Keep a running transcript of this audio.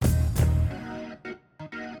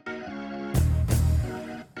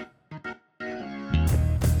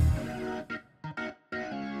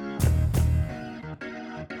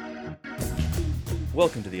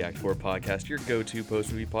Welcome to the Act 4 Podcast, your go-to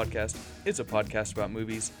post-movie podcast. It's a podcast about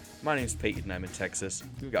movies. My name's Peyton, I'm in Texas.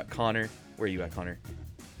 We've got Connor. Where are you at, Connor?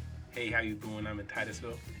 Hey, how you doing? I'm in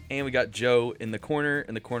Titusville. And we got Joe in the corner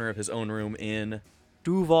of his own room in...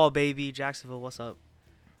 Duval, baby. Jacksonville, what's up?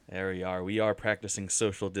 There we are. We are practicing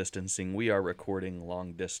social distancing. We are recording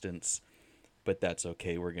long distance, but that's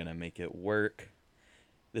okay. We're going to make it work.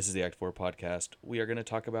 This is the Act 4 Podcast. We are going to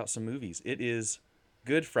talk about some movies. It is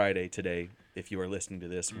Good Friday today, if you are listening to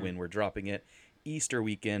this when we're dropping it. Easter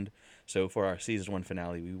weekend. So for our Season 1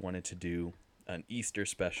 finale, we wanted to do an Easter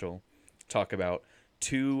special. Talk about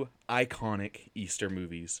two iconic Easter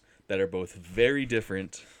movies that are both very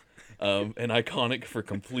different and iconic for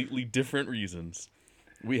completely different reasons.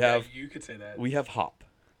 We have you could say that. We have Hop,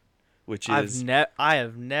 which is I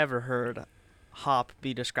have never heard Hop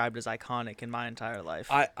be described as iconic in my entire life.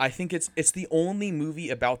 I think it's the only movie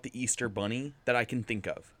about the Easter Bunny that I can think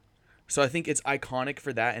of. So I think it's iconic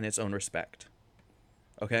for that in its own respect.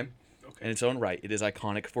 Okay? In its own right, it is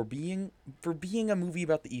iconic for being a movie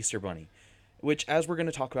about the Easter Bunny, which, as we're going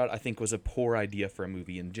to talk about, I think was a poor idea for a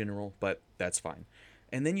movie in general, but that's fine.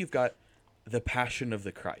 And then you've got The Passion of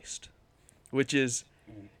the Christ, which is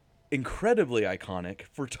incredibly iconic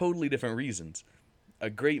for totally different reasons. A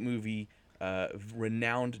great movie,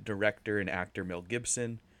 renowned director and actor Mel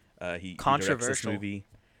Gibson. He directs this movie.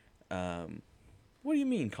 What do you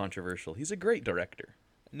mean controversial? He's a great director.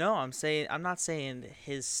 No, I'm not saying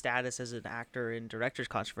his status as an actor and director is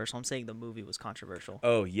controversial. I'm saying the movie was controversial.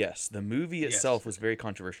 Oh, yes. The movie itself was very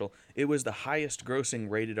controversial. It was the highest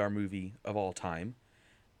grossing rated R movie of all time.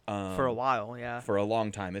 For a while, yeah. For a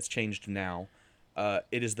long time. It's changed now.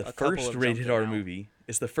 It is the first rated R movie.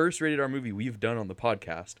 It's the first rated R movie we've done on the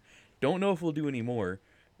podcast. Don't know if we'll do any more.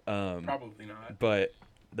 Probably not. But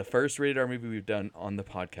the first rated R movie we've done on the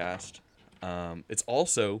podcast. It's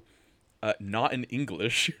also not in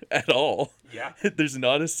English at all. Yeah. There's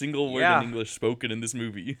not a single word in English spoken in this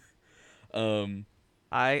movie.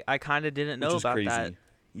 I kind of didn't know about crazy. That.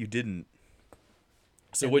 You didn't.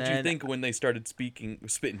 So what'd you think when they started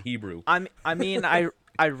spitting Hebrew? I mean,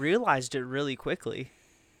 I realized it really quickly,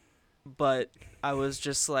 but I was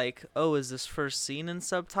just like, oh, is this first scene in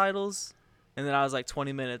subtitles? And then I was like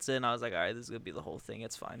 20 minutes in, I was like, all right, this is going to be the whole thing.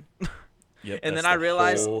 It's fine. Yep, and then I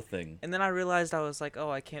realized, whole thing. And then I realized I was like, oh,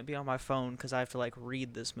 I can't be on my phone because I have to like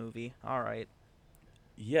read this movie. All right.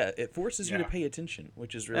 Yeah, it forces you to pay attention,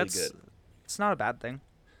 which is really good. It's not a bad thing.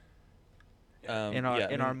 In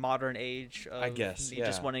our modern age of I guess,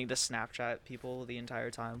 just wanting to Snapchat people the entire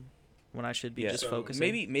time when I should be just focusing.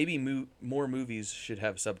 Maybe more movies should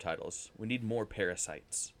have subtitles. We need more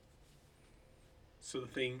parasites. So the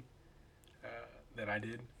thing that I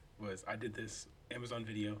did was I did this Amazon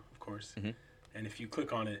Video, of course, and if you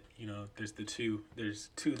click on it, there's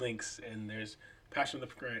two links, and there's the Passion of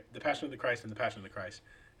the Christ and the Passion of the Christ,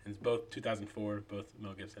 and it's both 2004, both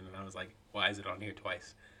Mel Gibson, and I was like, why is it on here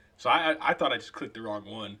twice? So I thought I just clicked the wrong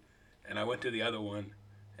one, and I went to the other one,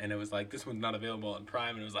 and it was like, this one's not available on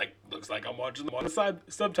Prime, and it was like, looks like I'm watching them on the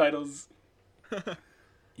subtitles.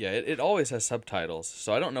 Yeah, it always has subtitles,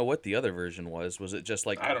 so I don't know what the other version was. Was it just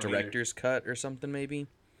like director's cut or something, maybe?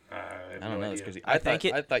 I don't know. It's crazy. I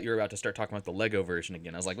thought you were about to start talking about the Lego version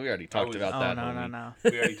again. I was like, we already talked about that. No.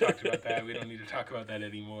 We already talked about that. We don't need to talk about that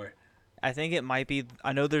anymore. I think it might be.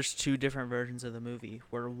 I know there's two different versions of the movie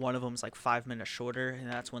where one of them's like 5 minutes shorter,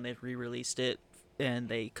 and that's when they've re-released it, and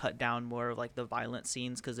they cut down more of like the violent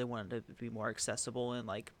scenes because they wanted it to be more accessible and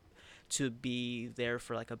like to be there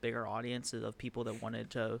for like a bigger audience of people that wanted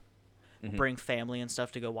to bring family and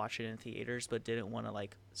stuff to go watch it in theaters, but didn't want to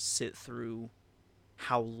like sit through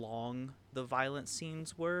how long the violent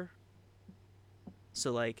scenes were.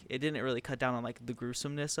 So like it didn't really cut down on like the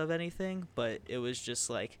gruesomeness of anything, but it was just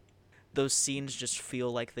like those scenes just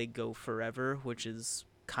feel like they go forever, which is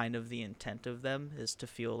kind of the intent of them, is to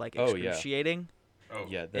feel like excruciating.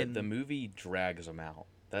 The movie drags them out.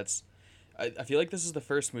 I feel like this is the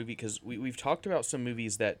first movie, because we've talked about some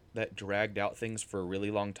movies that dragged out things for a really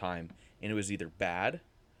long time, and it was either bad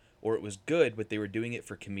or it was good, but they were doing it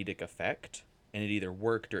for comedic effect, and it either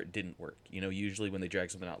worked or it didn't work. Usually when they drag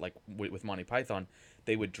something out, like with Monty Python,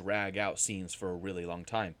 they would drag out scenes for a really long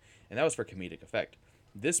time, and that was for comedic effect.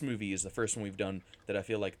 This movie is the first one we've done that I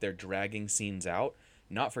feel like they're dragging scenes out,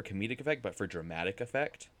 not for comedic effect, but for dramatic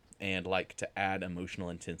effect, and like to add emotional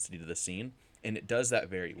intensity to the scene, and it does that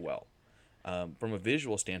very well. From a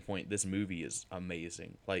visual standpoint, this movie is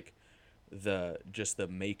amazing. Like the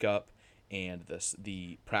makeup and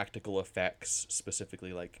the practical effects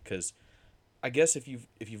specifically, like, because I guess if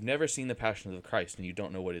you've never seen The Passion of the Christ and you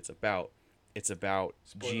don't know what it's about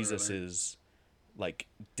Jesus's like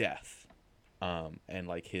death and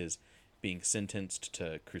like his being sentenced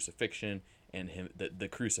to crucifixion and him the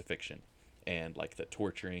crucifixion and like the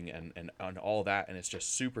torturing and all that, and it's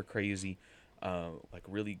just super crazy, like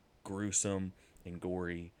really gruesome and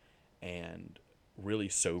gory and really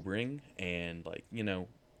sobering, and like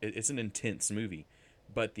it's an intense movie,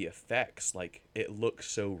 but the effects, like it looks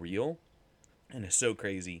so real and it's so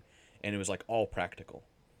crazy, and it was like all practical,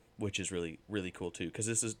 which is really really cool too, because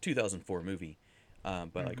this is a 2004 movie,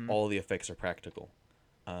 but like all the effects are practical,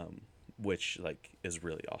 which like is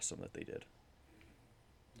really awesome that they did.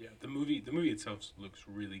 Yeah, the movie itself looks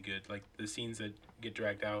really good. Like the scenes that get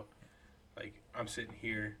dragged out, like I'm sitting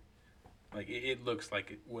here, like it looks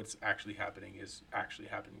like what's actually happening is actually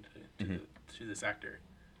happening to this actor.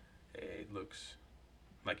 It looks,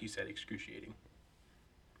 like you said, excruciating.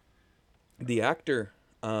 The actor,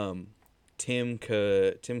 Tim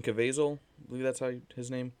Caviezel, I believe that's how his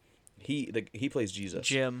name. He plays Jesus.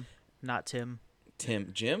 Jim, not Tim.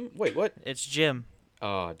 Jim? Wait, what? It's Jim.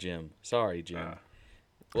 Ah, Jim. Sorry, Jim.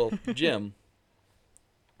 Well, Tim,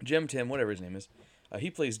 whatever his name is, he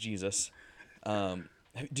plays Jesus.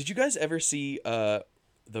 Did you guys ever see the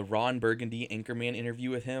Ron Burgundy Anchorman interview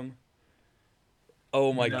with him?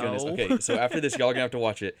 Oh my goodness. Okay, so after this, y'all are gonna have to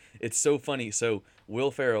watch it. It's so funny. So Will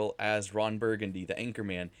Ferrell as Ron Burgundy, the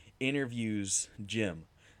Anchorman, interviews Jim,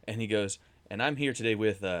 and he goes, "And I'm here today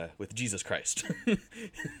with Jesus Christ,"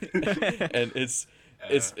 and it's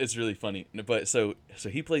really funny. But so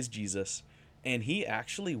he plays Jesus, and he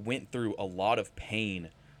actually went through a lot of pain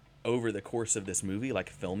over the course of this movie, like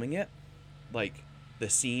filming it, like the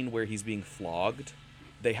scene where he's being flogged.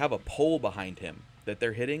 They have a pole behind him that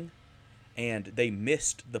they're hitting, and they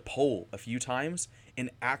missed the pole a few times and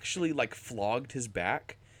actually like flogged his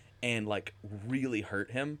back and like really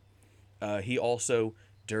hurt him. He also,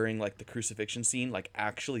 during like the crucifixion scene, like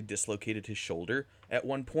actually dislocated his shoulder at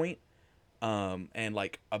one point, and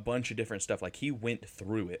like a bunch of different stuff. Like he went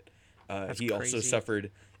through it. He crazy. also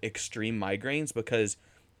suffered extreme migraines because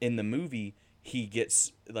in the movie he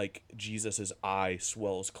gets like Jesus's eye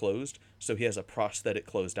swells closed, so he has a prosthetic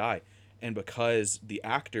closed eye. And because the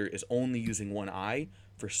actor is only using one eye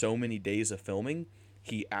for so many days of filming,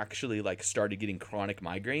 he actually like started getting chronic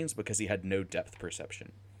migraines because he had no depth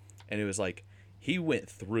perception. And it was like he went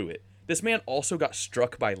through it. This man also got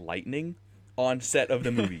struck by lightning on set of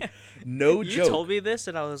the movie. No joke. You told me this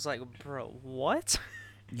and I was like, bro, what?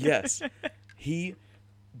 Yes.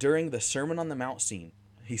 During the Sermon on the Mount scene,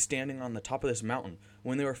 he's standing on the top of this mountain.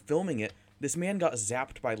 When they were filming it, this man got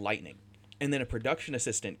zapped by lightning. And then a production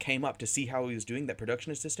assistant came up to see how he was doing. That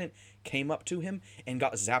production assistant came up to him and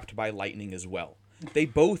got zapped by lightning as well. They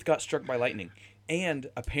both got struck by lightning. And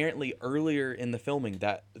apparently earlier in the filming,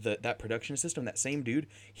 that production assistant, that same dude,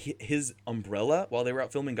 his umbrella while they were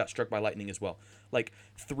out filming got struck by lightning as well. Like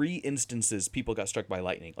 3 instances people got struck by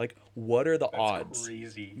lightning. Like what are the odds?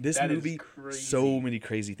 Crazy. This that movie, crazy. so many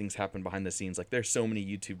crazy things happen behind the scenes. Like there's so many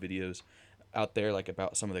YouTube videos out there like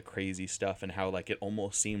about some of the crazy stuff and how like it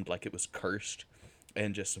almost seemed like it was cursed,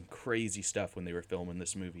 and just some crazy stuff when they were filming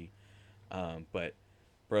this movie. But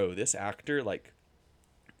bro, this actor, like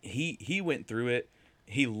he went through it.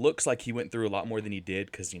 He looks like he went through a lot more than he did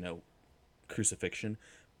because crucifixion,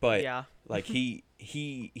 but Yeah. like he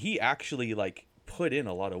actually like put in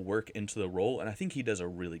a lot of work into the role, and I think he does a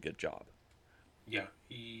really good job. Yeah,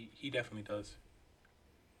 he definitely does.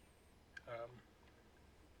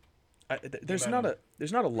 There's not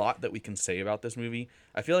a lot that we can say about this movie.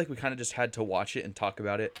 I feel like we kind of just had to watch it and talk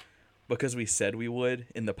about it because we said we would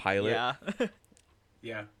in the pilot. Yeah.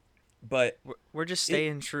 Yeah. But we're just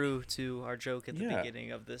staying true to our joke at the Yeah.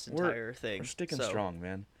 beginning of this entire thing. we're sticking So, strong,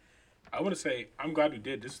 man. I want to say I'm glad we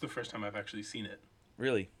did. This is the first time I've actually seen it.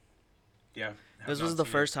 Really. Yeah. have This not was the seen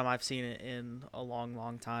it. first time I've seen it in a long,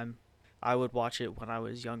 long time. I would watch it when I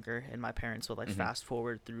was younger, and my parents would like fast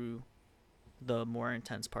forward through the more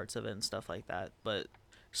intense parts of it and stuff like that. But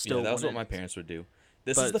still, Yeah, that was what wanted- my parents would do.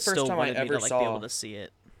 This but is the first still time I wanted me ever to, like, be saw. able to see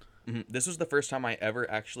it. This was the first time I ever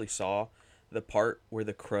actually saw the part where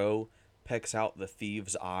the crow pecks out the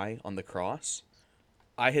thief's eye on the cross.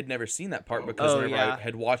 I had never seen that part because Oh, whenever yeah. I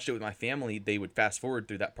had watched it with my family, they would fast forward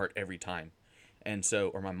through that part every time, and so,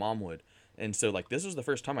 or my mom would, and so like this was the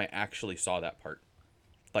first time I actually saw that part,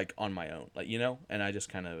 like on my own, like and I just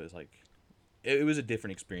kind of was like, it was a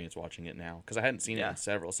different experience watching it now because I hadn't seen it Yeah. in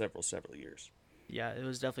several years. Yeah, it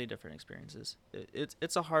was definitely different experiences.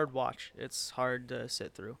 It's a hard watch. It's hard to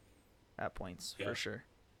sit through at points, Yeah. for sure.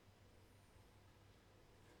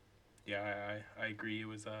 Yeah, I agree. It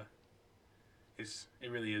was it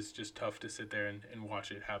really is just tough to sit there and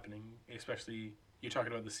watch it happening. Especially you're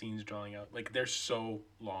talking about the scenes drawing out. Like they're so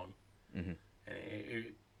long, Mhm.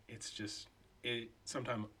 and it's just it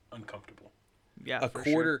sometimes uncomfortable. Yeah, a for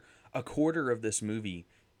quarter sure. a quarter of this movie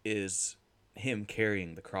is him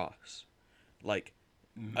carrying the cross. Like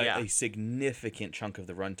Yeah. a significant chunk of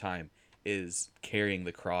the runtime is carrying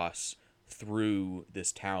the cross through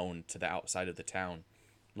this town to the outside of the town.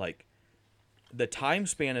 Like the time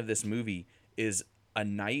span of this movie is a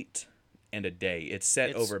night and a day. It's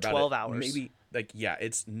set It's over about 12 hours. maybe like yeah,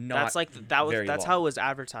 it's That's not like that was very that's how long. it was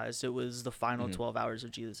advertised. It was the final Mhm. 12 hours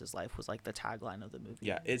of Jesus' life was like the tagline of the movie.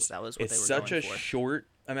 Yeah, That was what it's they were such going a for. short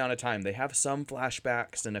amount of time. They have some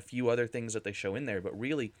flashbacks and a few other things that they show in there, but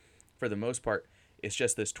really, for the most part, it's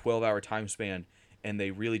just this 12-hour time span, and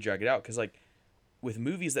they really drag it out. Because like with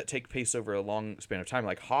movies that take place over a long span of time,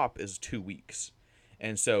 like Hop is 2 weeks,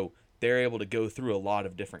 and so they're able to go through a lot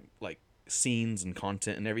of different like scenes and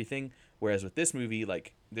content and everything. Whereas with this movie,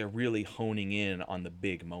 like they're really honing in on the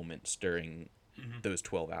big moments during those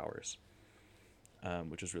 12 hours,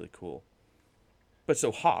 which is really cool. But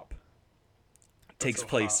so Hop takes So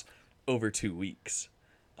place Hop, over 2 weeks.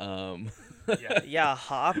 Um, yeah. Yeah,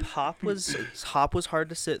 Hop was hard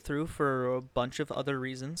to sit through for a bunch of other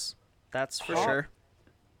reasons. That's for Hop, sure.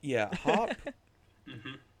 yeah, Hop.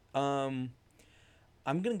 Hmm. Um,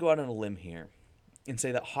 I'm gonna go out on a limb here and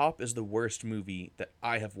say that Hop is the worst movie that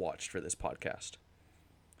I have watched for this podcast.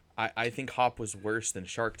 I think Hop was worse than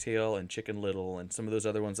Shark Tale and Chicken Little and some of those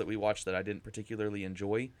other ones that we watched that I didn't particularly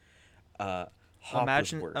enjoy. Uh, Hop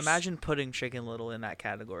was worse. Imagine putting Chicken Little in that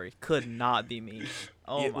category. Could not be me.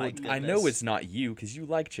 Oh It, my well, I know goodness. it's not you because you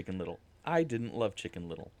like Chicken Little. I didn't love Chicken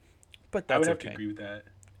Little, but I would that's have to okay. agree with that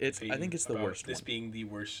I think statement it's the about worst this one. being the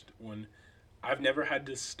worst one. I've never had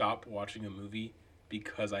to stop watching a movie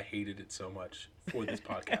because I hated it so much for this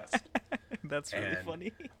podcast. That's really And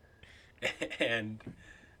funny. and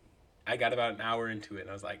I got about an hour into it and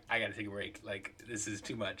I was like, I gotta take a break. Like this is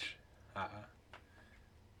too much.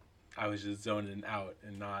 I was just zoning out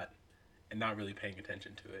and not really paying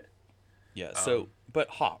attention to it. Yeah. So, Um, but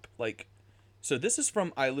Hop, like, so this is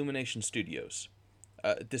from Illumination Studios.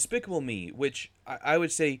 Despicable Me, which I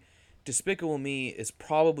would say, Despicable Me is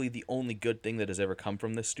probably the only good thing that has ever come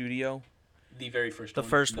from this studio. the very first The one.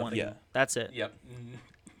 first one. Nothing. Yeah. That's it. Yep.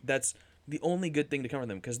 That's the only good thing to come from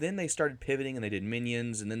them. Because then they started pivoting and they did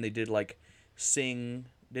Minions, and then they did like Sing,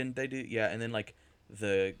 didn't they do? Yeah, and then like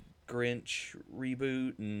the Grinch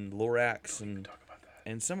reboot and Lorax and Talk about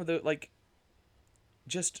that. some of the like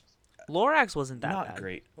just Lorax wasn't that not bad.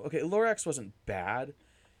 great. Okay, Lorax wasn't bad,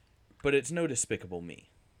 but it's no Despicable Me.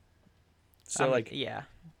 So like yeah,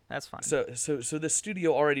 that's fine. so the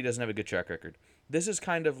studio already doesn't have a good track record. This is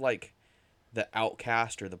kind of like the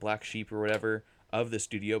outcast or the black sheep or whatever of the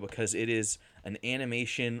studio because it is an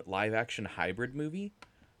animation live action hybrid movie,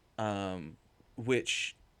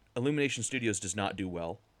 which Illumination Studios does not do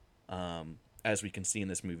well. As we can see in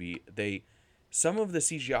this movie, some of the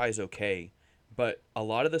CGI is okay, but a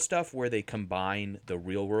lot of the stuff where they combine the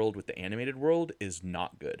real world with the animated world is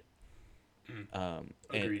not good.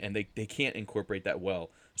 Agreed. And they can't incorporate that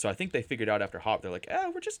well. So I think they figured out after Hop, they're like,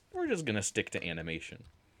 we're just gonna stick to animation.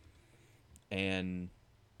 And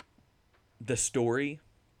the story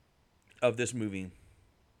of this movie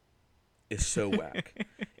is so whack.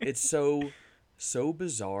 It's so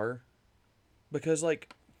bizarre because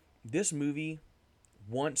like this movie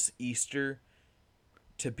wants Easter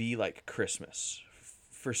to be like Christmas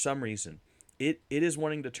for some reason. It is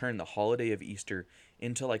wanting to turn the holiday of Easter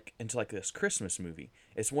into like this Christmas movie.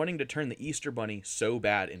 It's wanting to turn the Easter bunny so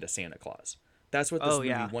bad into Santa Claus. That's what this movie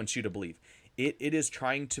Yeah. wants you to believe. It is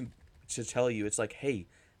trying to tell you it's like, hey,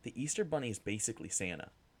 the Easter bunny is basically Santa.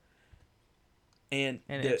 And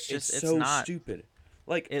it's so not stupid.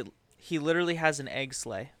 Like he literally has an egg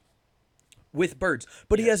sleigh. with birds,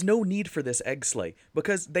 but he has no need for this egg sleigh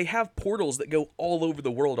because they have portals that go all over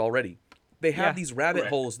the world already. They have Yeah. these rabbit Correct.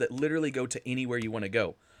 holes that literally go to anywhere you want to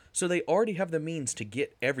go. So they already have the means to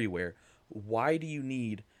get everywhere. Why do you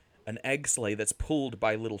need an egg sleigh that's pulled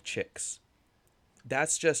by little chicks?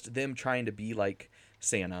 That's just them trying to be like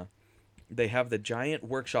Santa. They have the giant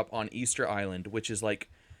workshop on Easter Island, which is like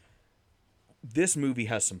this movie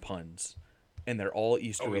has some puns and they're all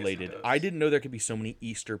Easter Oh, yes, it related. does. I didn't know there could be so many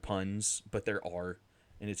Easter puns, but there are,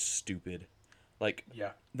 and it's stupid. Like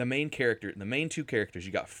Yeah. the main two characters,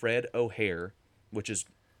 you got Fred O'Hare, which is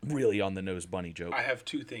really on the nose bunny joke. I have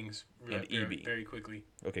two things And Evie. very quickly.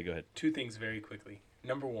 Okay, go ahead. Two things very quickly.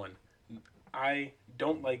 Number one, I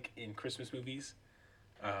don't like in Christmas movies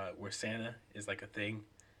where Santa is like a thing.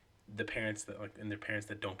 The parents that like and their parents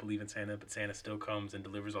that don't believe in Santa, but Santa still comes and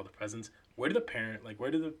delivers all the presents. Where do the parents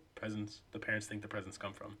think the presents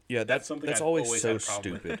come from? Yeah, that's something that's I've always always so had a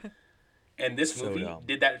problem with. stupid. And this So movie dumb.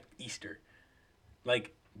 did that Easter.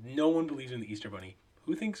 Like No one believes in the Easter Bunny.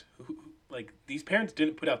 Who thinks like these parents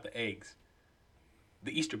didn't put out the eggs?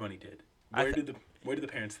 The Easter Bunny did. Where did the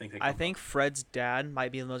parents think they come I think Fred's dad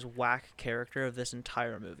might be the most whack character of this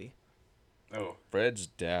entire movie. from? Oh, Fred's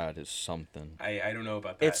dad is something. I don't know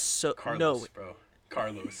about that. It's so Carlos, no. bro.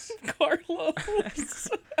 Carlos. Carlos.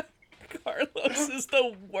 Carlos is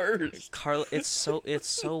the worst. It's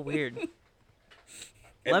so weird.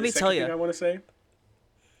 And Let me tell you. I want to say.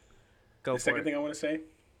 Go The for second it. thing I want to say,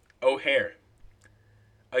 O'Hare.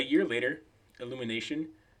 A year later, Illumination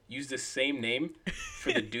used the same name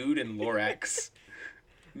for the dude in Lorax.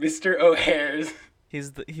 Mr. O'Hare's.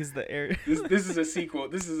 He's the heir. This is a sequel.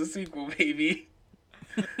 This is a sequel, baby.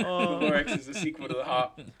 The Lorax is a sequel to the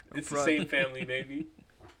Hop. It's the Front. same family, baby.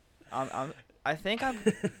 I think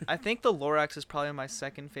the Lorax is probably my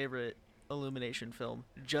second favorite Illumination film,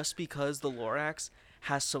 just because the Lorax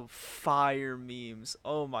has some fire memes.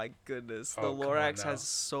 Oh my goodness, the Oh, come on Lorax now. has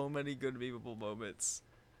so many good memeable moments.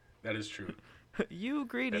 That is true. You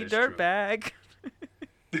greedy That is true. dirtbag.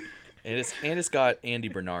 And it's got Andy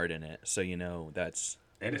Bernard in it, so that's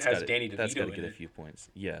And it it's has gotta- Danny That's DeVito got to in get a it. few points.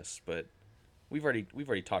 Yes, but we've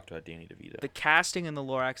already talked about Danny DeVito. The casting in the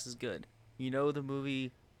Lorax is good. You know the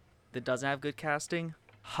movie that doesn't have good casting?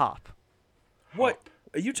 Hop. What? Hop.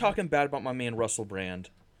 Are you talking bad about my man Russell Brand?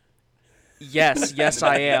 Yes,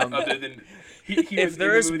 I am. Other than he was If in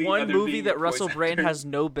there the is movie, one other movie being that the Russell voice Brand actor. has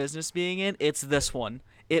no business being in, it's this one.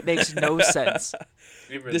 It makes no sense.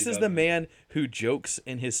 It really This is the doesn't. man who jokes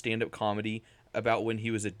in his stand-up comedy about when he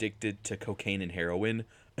was addicted to cocaine and heroin,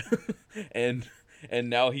 and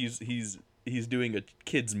now he's doing a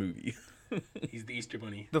kids movie. He's the Easter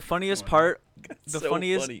Bunny. The funniest Come on. part, So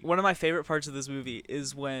funny. one of my favorite parts of this movie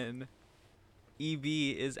is when EB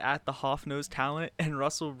is at the Hoff Knows Talent and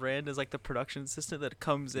Russell Brand is like the production assistant that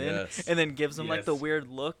comes in Yes. and then gives him like the Yes. weird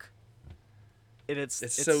look. And it's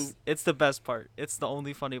so- it's the best part. It's the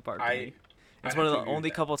only funny part to me. It's I one of have to the agree with only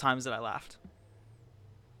that. couple times that I laughed.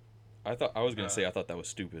 I thought that was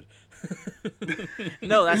stupid.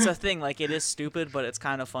 No, that's the thing. Like, it is stupid, but it's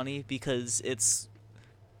kind of funny because it's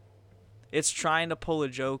trying to pull a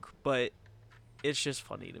joke, but it's just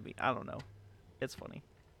funny to me. I don't know. It's funny.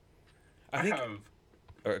 I think. have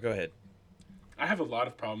Or go ahead. I have a lot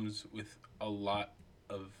of problems with a lot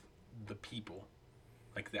of the people,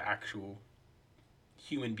 like the actual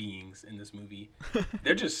human beings in this movie.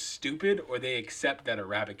 They're just stupid, or they accept that a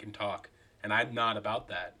rabbit can talk, and I'm not about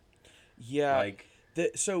that. Yeah. Like,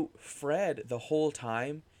 So Fred the whole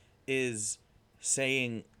time is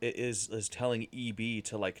saying is telling EB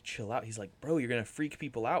to like chill out. He's like, bro, you're gonna freak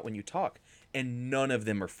people out when you talk, and none of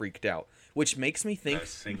them are freaked out, which makes me think Not a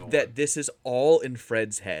single that one. this is all in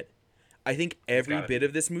Fred's head. I think every gotta bit be.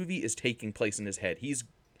 of this movie is taking place in his head.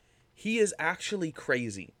 He is actually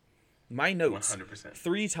crazy. My notes 100%.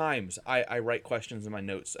 3 times I write questions in my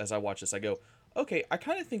notes as I watch this. I go, okay, I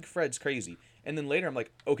kind of think Fred's crazy. And then later I'm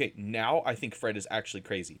like, okay, now I think Fred is actually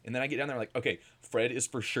crazy. And then I get down there, I'm like, okay, Fred is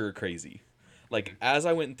for sure crazy. Like, as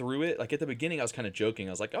I went through it, like at the beginning I was kind of joking.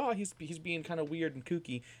 I was like, oh, he's being kind of weird and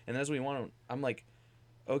kooky. And as we went on, I'm like,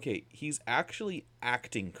 okay, he's actually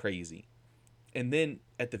acting crazy. And then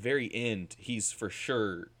at the very end, he's for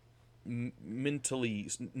sure mentally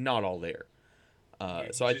not all there.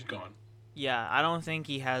 So he's just gone. Yeah, I don't think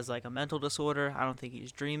he has like a mental disorder. I don't think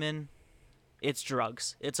he's dreaming. It's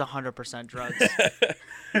drugs. It's 100% drugs.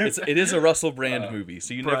 it is a Russell Brand movie,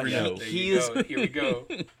 so you Bruh, never know. There He you is- go. Here we go.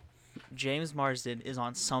 James Marsden is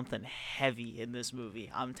on something heavy in this movie.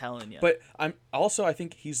 I'm telling you. But I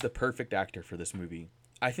think he's the perfect actor for this movie.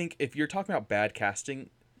 I think if you're talking about bad casting,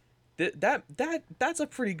 that's a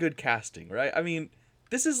pretty good casting, right? I mean,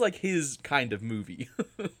 this is like his kind of movie.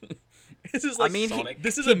 This is like I mean, Sonic.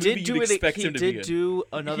 this is he a movie did do you'd it. expect He him to be did in. do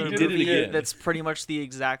another He did it movie again. that's pretty much the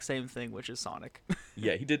exact same thing, which is Sonic.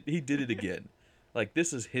 Yeah, he did it again. Like,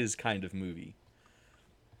 this is his kind of movie.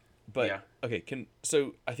 But Yeah. okay,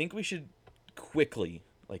 so I think we should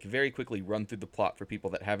very quickly run through the plot for people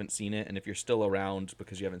that haven't seen it, and if you're still around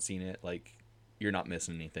because you haven't seen it, like, you're not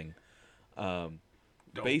missing anything. Don't.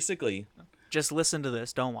 Basically, Just listen to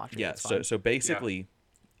this. Don't watch it. yeah, It's fine. so basically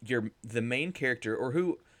the main character, or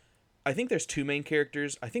who I think there's 2 main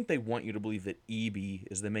characters. I think they want you to believe that EB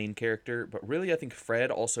is the main character, but really I think Fred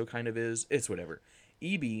also kind of is. It's whatever.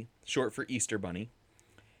 EB, short for Easter Bunny.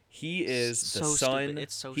 He is the So son. stupid.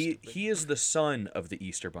 It's so he stupid. he is the son of the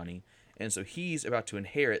Easter Bunny, and so he's about to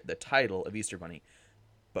inherit the title of Easter Bunny.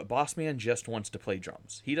 But Boss Man just wants to play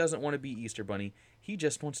drums. He doesn't want to be Easter Bunny. He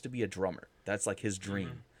just wants to be a drummer. That's like his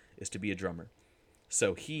dream, is to be a drummer.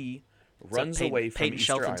 So he It's a runs away from Peyton Easter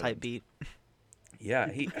Shelton Island. type beat. Yeah,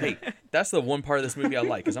 hey, that's the one part of this movie I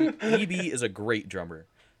like. EB is a great drummer.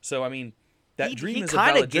 So I mean, that He dream is a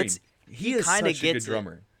kinda valid gets- dream. he is kinda such a good gets it.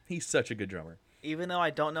 drummer. He's such a good drummer. Even though I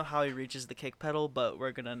don't know how he reaches the kick pedal, but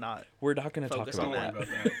we're gonna not. We're not going to talk Focus about on Don't that.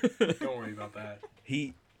 worry about that. Don't worry about that.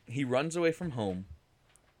 He runs away from home,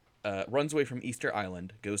 runs away from Easter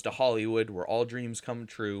Island, goes to Hollywood where all dreams come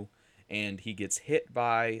true, and he gets hit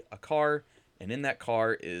by a car, and in that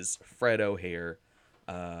car is Fred O'Hare.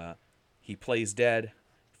 He plays dead.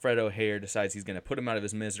 Fred O'Hare decides he's going to put him out of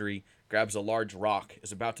his misery, grabs a large rock,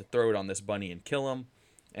 is about to throw it on this bunny and kill him,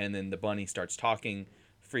 and then the bunny starts talking,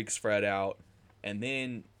 freaks Fred out, and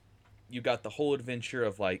then you got the whole adventure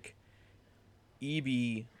of like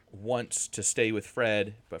E.B. wants to stay with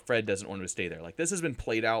Fred, but Fred doesn't want him to stay there. Like, this has been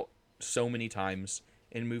played out so many times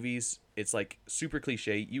in movies. It's like super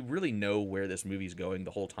cliche. You really know where this movie's going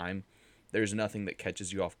the whole time. There's nothing that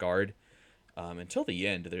catches you off guard until the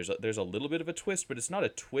end. There's a little bit of a twist, but it's not a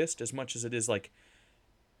twist as much as it is like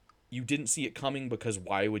you didn't see it coming, because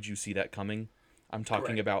why would you see that coming? I'm talking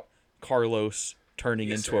Correct. about Carlos turning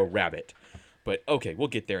Yes, into sir. a rabbit. But okay, we'll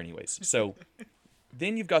get there anyways. So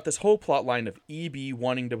then you've got this whole plot line of E.B.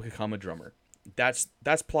 wanting to become a drummer. That's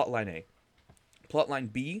plot line A. Plot line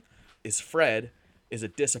B is Fred is a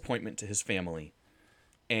disappointment to his family,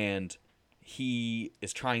 and he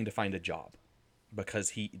is trying to find a job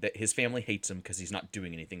because his family hates him because he's not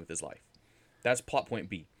doing anything with his life. That's plot point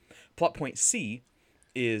B. Plot point C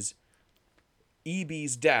is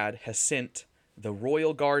E.B.'s dad has sent the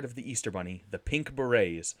Royal Guard of the Easter Bunny, the Pink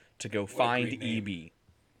Berets, to go find great name. E.B.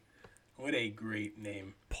 What a great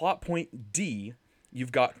name. Plot point D,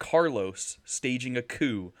 you've got Carlos staging a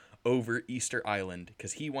coup over Easter Island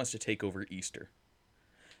because he wants to take over Easter.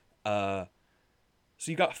 So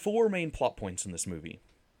you got 4 main plot points in this movie,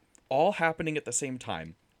 all happening at the same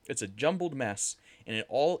time. It's a jumbled mess, and it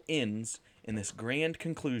all ends in this grand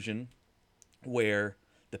conclusion where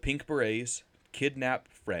the Pink Berets kidnap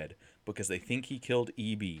Fred because they think he killed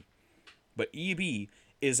E.B. But E.B.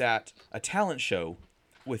 is at a talent show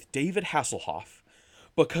with David Hasselhoff,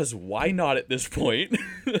 because why not at this point?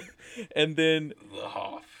 and then The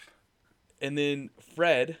Hoff.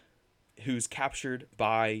 Fred, who's captured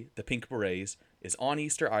by the Pink Berets, is on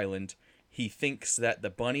Easter Island. He thinks that the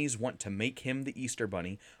bunnies want to make him the Easter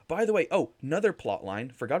Bunny. By the way, another plot line.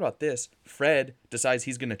 Forgot about this. Fred decides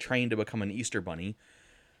he's going to train to become an Easter Bunny,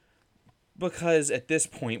 because at this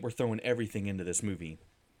point, we're throwing everything into this movie.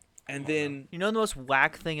 And then You know the most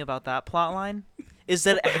whack thing about that plot line is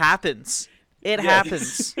that it happens. It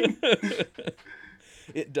Yes. happens.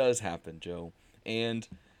 it does happen, Joe. And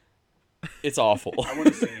it's awful. I want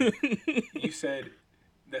to say, you said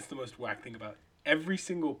that's the most whack thing about it. Every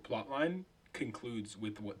single plot line concludes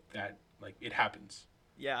with it happens.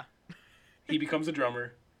 Yeah. He becomes a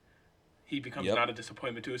drummer. He becomes Yep. not a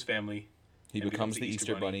disappointment to his family. He and becomes the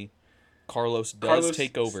Easter Easter Bunny. Carlos does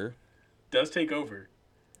take over, Does take over.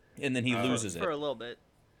 and then he loses For it. a little bit.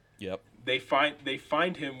 Yep. They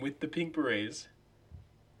find him with the Pink Berets.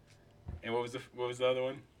 And what was the other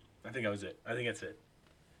one? I think that was it. I think that's it.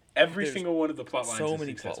 Every There's single one of the plot lines. So is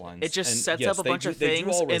many plot successful. lines. It just And sets yes, up a they bunch do- of they do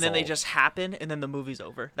things, all and then they resolve. just happen, and then the movie's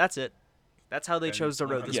over. That's it. That's how they That chose is to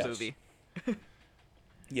write this 100%. movie.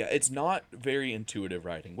 Yeah, it's not very intuitive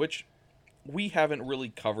writing, which we haven't really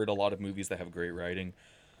covered a lot of movies that have great writing.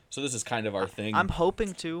 So this is kind of our thing. I'm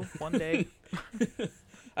hoping to one day.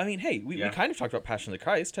 I mean, hey, we Yeah. kind of talked about Passion of the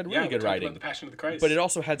Christ, had Yeah, really we good talked writing, about the Passion of the Christ. but it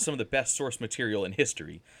also had some of the best source material in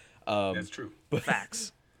history. That's true.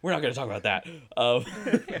 Facts. We're not going to talk about that.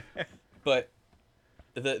 But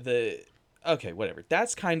the okay, whatever.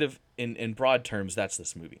 That's kind of in broad terms. That's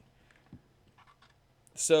this movie.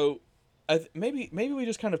 So, maybe we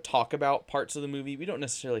just kind of talk about parts of the movie. We don't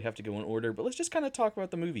necessarily have to go in order, but let's just kind of talk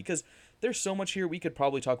about the movie, because there's so much here. We could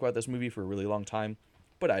probably talk about this movie for a really long time,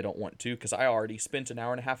 but I don't want to, because I already spent an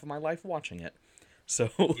hour and a half of my life watching it. So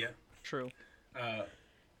Yeah. True.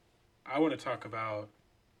 I want to talk about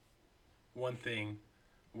one thing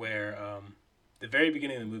where the very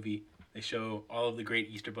beginning of the movie, they show all of the great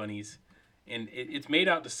Easter bunnies, and it's made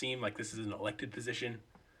out to seem like this is an elected position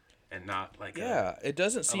and not like yeah, it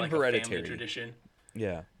doesn't seem a family hereditary. tradition.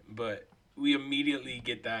 Yeah. But we immediately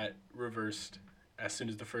get that reversed as soon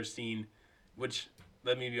as the first scene, which,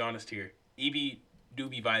 let me be honest here, E.B. do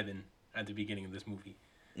be vibing at the beginning of this movie,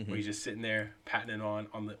 where he's just sitting there patting it on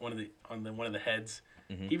one of the heads.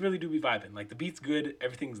 He really do be vibing. Like, the beat's good,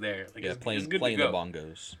 everything's there. Like, Yeah, it's playing good the to go.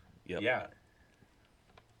 bongos. Yep. Yeah.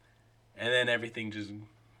 And then everything just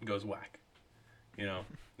goes whack. You know,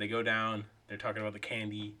 they go down, they're talking about the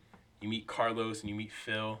candy. You meet Carlos and you meet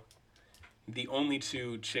Phil. The only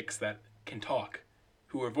 2 chicks that can talk,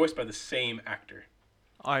 who are voiced by the same actor.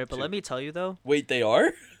 All right, but let me tell you though, Wait, they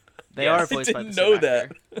are? They Yes. are I voiced by the didn't same know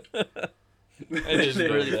actor. that. I didn't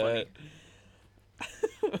know really that.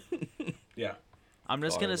 Yeah. I'm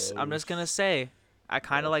just Carlos. gonna say, I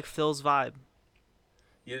kind of like Phil's vibe.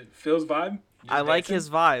 Yeah. Phil's vibe. Just I like dancing? his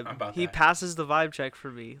vibe. I'm about He that. passes the vibe check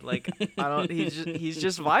for me. Like I don't. He's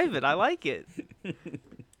just vibing. I like it.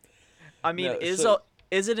 I mean, No, so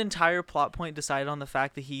is it entire plot point decided on the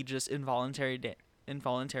fact that he just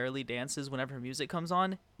involuntarily dances whenever music comes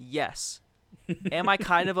on? Yes. Am I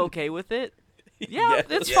kind of okay with it? Yeah, yes,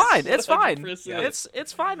 it's Yes. fine. It's fine. 100%.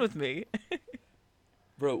 It's fine with me.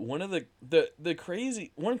 Bro, one of the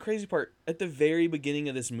crazy part at the very beginning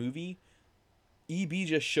of this movie, EB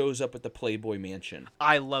just shows up at the Playboy Mansion.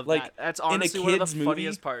 I love Like, that. That's in a honestly one of kid's the movie-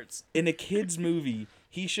 funniest parts. In a kid's movie,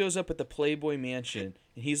 he shows up at the Playboy Mansion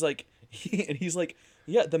and he's like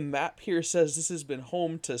yeah, the map here says this has been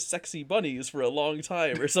home to sexy bunnies for a long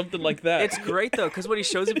time or something like that. It's great though, because when he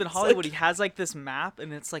shows up in It's Hollywood, like- he has like this map,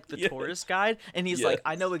 and it's like the Yeah. tourist guide, and he's like,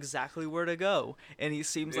 "I Yes. know exactly where to go," and he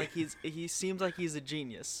seems like he's a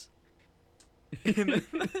genius. And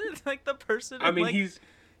like the person, I mean, like,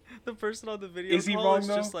 the person on the video Is he call wrong, is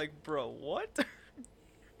just though? like, "Bro, what?"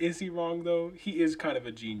 is he wrong though? He is kind of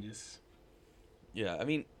a genius. Yeah, I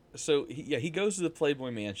mean, so he goes to the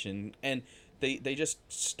Playboy Mansion, and they just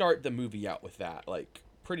start the movie out with that, like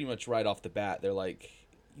pretty much right off the bat. They're like,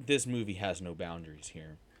 this movie has no boundaries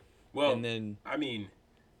here. Well, And then I mean,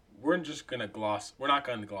 we're not going to gloss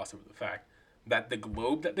over the fact that the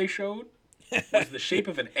globe that they showed was the shape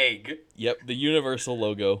of an egg. yep, the Universal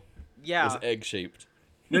logo Yeah, was egg shaped.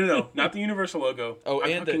 No, not the Universal logo. Oh, I'm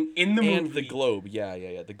and talking in the and movie. the globe.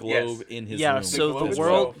 Yeah, the globe Yes. in his yeah. room. So globe the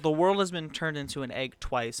world itself. the world has been turned into an egg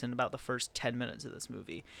twice in about the first 10 minutes of this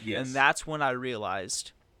movie, Yes. and that's when I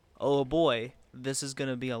realized, oh boy, this is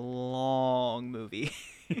gonna be a long movie.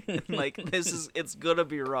 Like it's gonna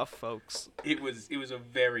be rough, folks. It was a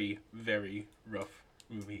very, very rough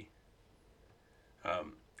movie.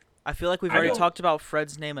 I feel like we've I already don't- talked about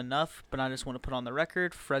Fred's name enough, but I just want to put on the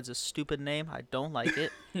record, Fred's a stupid name. I don't like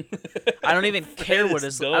it. I don't even care what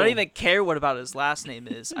is I don't dumb. even care what about his last name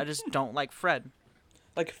is. I just don't like Fred.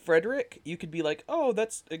 Like Frederick, you could be like, oh,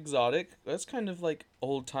 that's exotic. That's kind of like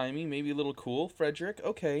old timey, maybe a little cool. Frederick,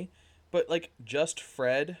 okay, but like just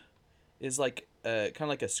Fred is like kind of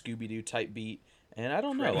like a Scooby Doo type beat, and I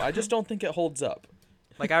don't know. I just don't think it holds up.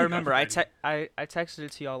 Like I remember, I Fred. texted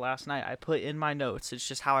it to y'all last night. I put in my notes. It's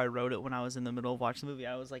just how I wrote it when I was in the middle of watching the movie.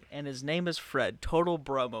 I was like, and his name is Fred. Total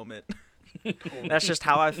bro moment. That's just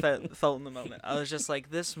how I felt in the moment. I was just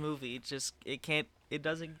like, this movie it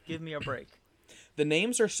doesn't give me a break. The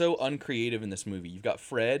names are so uncreative in this movie. You've got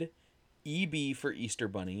Fred, EB for Easter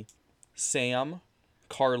Bunny, Sam,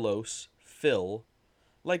 Carlos, Phil.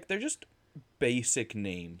 Like, they're just basic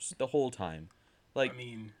names the whole time. Like, I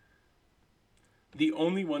mean, the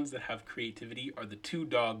only ones that have creativity are the two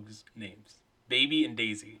dogs' names, Baby and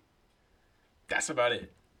Daisy. That's about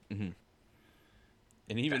it. and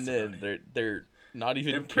even that's then, about they're not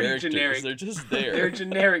even They're pretty characters. generic. They're just there. They're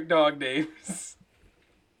generic dog names.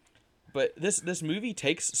 But this movie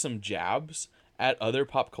takes some jabs at other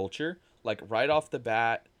pop culture, like right off the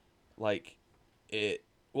bat, like it.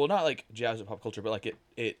 Well, not like jabs at pop culture, but like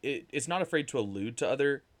it's not afraid to allude to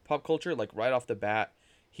other pop culture. Like right off the bat,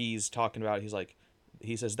 he's talking about.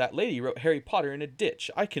 He says that lady wrote Harry Potter in a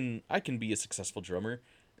ditch. I can be a successful drummer,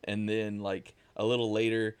 and then like a little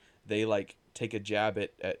later, they like take a jab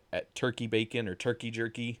at turkey bacon or turkey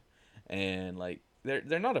jerky, and like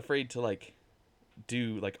they're not afraid to like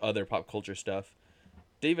do like other pop culture stuff.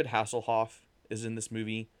 David Hasselhoff is in this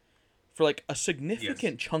movie for like a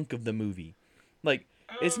significant chunk of the movie. Like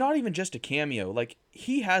it's not even just a cameo. Like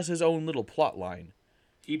he has his own little plot line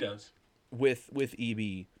He does. with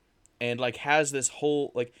EB, and like has this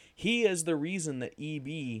whole like he is the reason that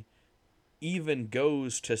EB even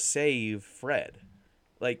goes to save Fred.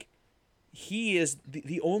 Like he is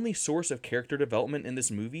the only source of character development in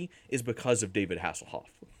this movie is because of David Hasselhoff.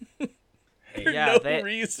 Hey, For Yeah, no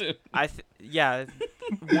reason.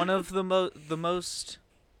 One of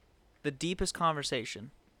the deepest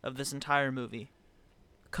conversation of this entire movie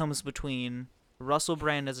comes between Russell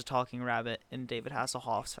Brand as a talking rabbit and David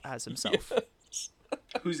Hasselhoff as himself.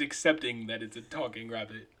 who's accepting that it's a talking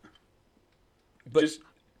rabbit? But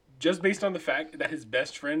Just based on the fact that his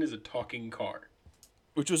best friend is a talking car.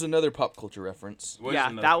 which was another pop culture reference. Was Yeah,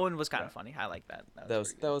 another- that one was kind of funny. I like that. That was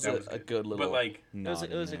pretty that was, That a, was a good. good little. But, like, good. It nod was a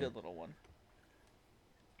in there. good little one.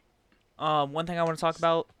 One thing I want to talk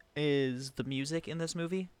about is the music in this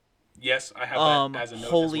movie. Yes, I have that as a note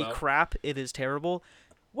Holy as well. crap, it is terrible.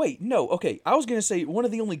 Wait, no, okay. I was gonna say one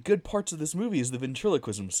of the only good parts of this movie is the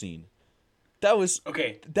ventriloquism scene. That was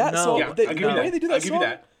Okay. that No. song. Yeah, the I'll give you way that. they do that I'll give song. you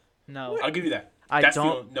that. No, I'll give you that. I That's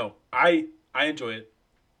don't. no, I enjoy it.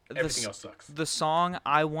 The Everything s- else sucks. The song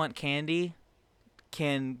 "I Want Candy"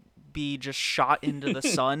 can be just shot into the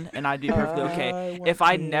sun, and I'd be perfectly okay. I want If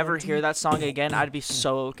I never candy. hear that song again, I'd be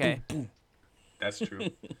so okay. That's true.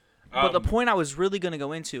 But the point I was really gonna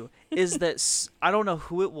go into is that I don't know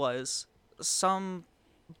who it was.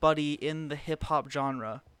 Somebody in the hip hop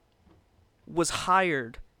genre was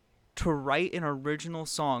hired to write an original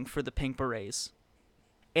song for the Pink Berets,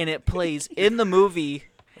 and it plays in the movie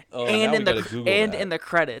Oh, and now in we gotta the Google and that. in the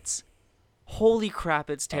credits. Holy crap,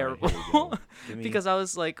 it's All right, terrible. here we go. Give me Because I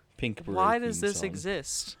was like, Pink Beret why does theme this song.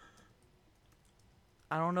 exist?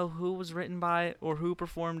 I don't know who was written by or who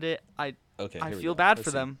performed it. I Okay, here we feel go. bad Let's for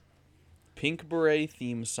see. them. Pink Beret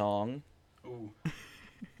theme song. Ooh.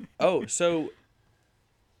 Oh, so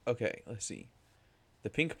okay, let's see. The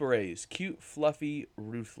Pink Berets, cute, fluffy,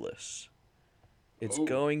 ruthless. It's Oh.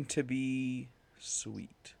 going to be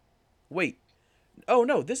sweet. Wait. Oh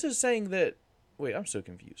no, this is saying that. Wait, I'm so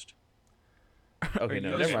confused. Okay, Are no, you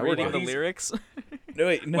never just mind. We're reading good. the He's- lyrics? No,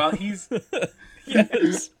 wait, no. While he's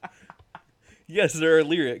Yes. Yes, there are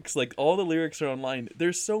lyrics. Like all the lyrics are online.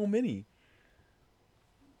 There's so many.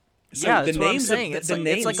 So yeah, the that's what I'm names saying. Of, It's the like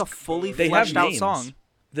names, it's like a fully they have fleshed out names. song.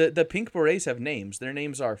 The Pink Berets have names. Their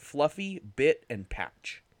names are Fluffy, Bit, and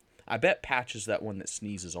Patch. I bet Patch is that one that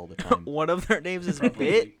sneezes all the time. One of their names is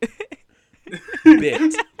probably- Bit.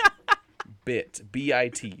 Bit. Bit.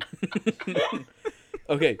 B-I-T.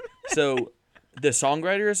 Okay, so the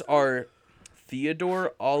songwriters are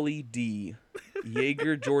Theodore Ollie D,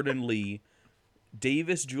 Jaeger Jordan Lee,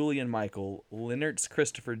 Davis Julian Michael, Lennertz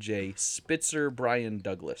Christopher J, Spitzer Brian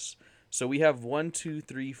Douglas. So we have 1, 2,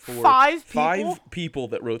 3, 4, Five five people? people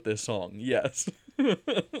that wrote this song. Yes.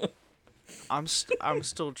 I'm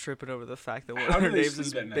still tripping over the fact that one How of do their they names is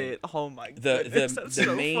sleep at night? Bit. Oh my The goodness, that's the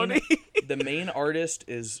so main funny. the main artist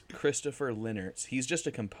is Christopher Lennertz. He's just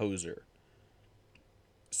a composer.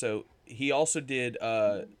 So he also did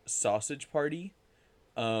Sausage Party,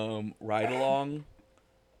 Ride Along,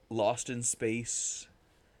 Lost in Space,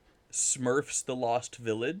 Smurfs: The Lost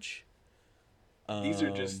Village. these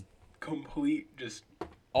are just complete just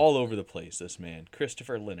All over the place. This man,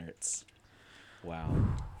 Christopher Lennertz. Wow.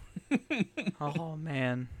 Oh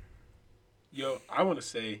man. Yo, I want to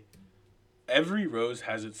say, Every Rose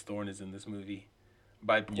Has Its Thorn is in this movie,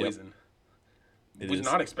 by Poison. It Was is.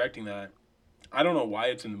 not expecting that. I don't know why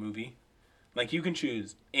it's in the movie. Like, you can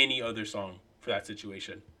choose any other song for that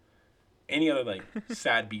situation. Any other, like,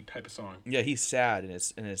 sad beat type of song. Yeah, he's sad, and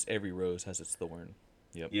it's every rose has its thorn.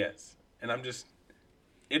 Yep. Yes. And I'm just,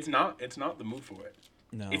 it's not the move for it.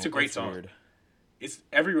 No, It's a great that's song. weird. It's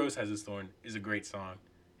Every Rose Has Its Thorn is a great song.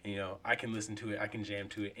 And, you know, I can listen to it. I can jam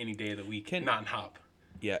to it any day of the week. Can- not in hop.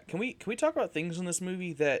 Yeah, can we talk about things in this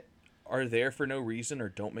movie that are there for no reason or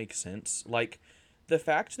don't make sense? Like the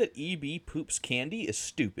fact that EB poops candy is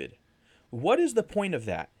stupid. What is the point of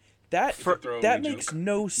that? That throwaway that makes joke.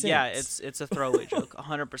 no sense. Yeah, it's a throwaway joke,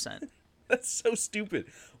 100%. That's so stupid.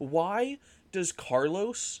 Why does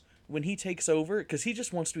Carlos, when he takes over, because he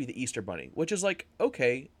just wants to be the Easter Bunny, which is like,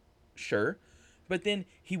 okay, sure, but then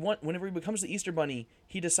whenever he becomes the Easter Bunny,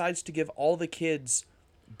 he decides to give all the kids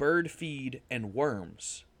bird feed and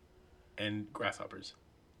worms. And grasshoppers.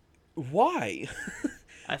 Why?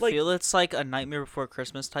 I Like- feel it's like a Nightmare Before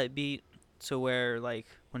Christmas type beat, to where like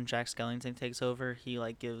when Jack Skellington takes over, he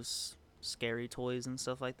like gives scary toys and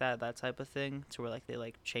stuff like that type of thing, to where like they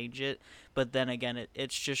like change it. But then again,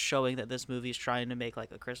 it's just showing that this movie is trying to make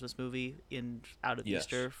like a Christmas movie out of Yes.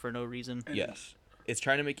 Easter for no reason. Yes, it's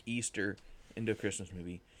trying to make Easter into a Christmas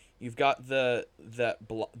movie. You've got the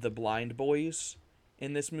blind boys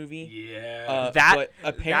in this movie. Yeah. But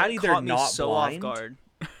apparently that they're caught me not so blind. off guard.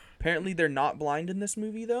 Apparently they're not blind in this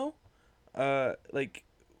movie though. Like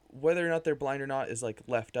whether or not they're blind or not is like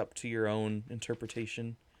left up to your own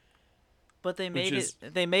interpretation. But they made is-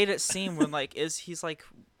 they made it seem when like he's like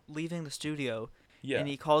leaving the studio, Yeah. and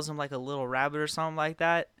he calls him like a little rabbit or something like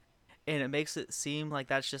that, and it makes it seem like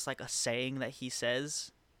that's just like a saying that he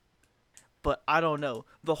says. But I don't know.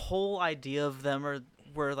 The whole idea of them are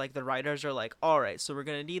where like the writers are like, all right, so we're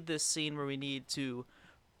gonna need this scene where we need to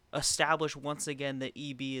establish once again that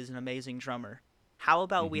EB is an amazing drummer. How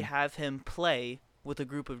about we have him play with a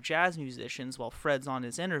group of jazz musicians while Fred's on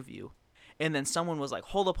his interview? And then someone was like,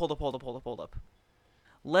 hold up.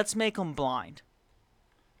 Let's make him blind.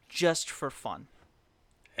 Just for fun.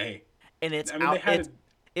 Hey. And it's I mean,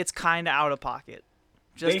 it's kind of out of pocket.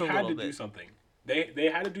 Just they a had little to do bit. something. They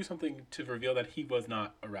had to do something to reveal that he was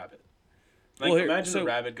not a rabbit. Like, Well, here- imagine so- a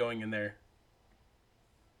rabbit going in there.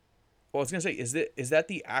 Well, I was gonna say, is that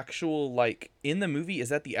the actual, like, in the movie? Is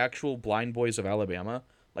that the actual Blind Boys of Alabama?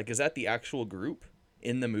 Like, is that the actual group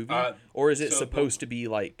in the movie, Uh, or is it so supposed to be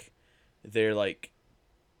like they're like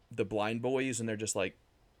the blind boys and they're just like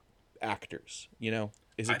actors? You know,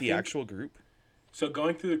 is I it the think actual group? so.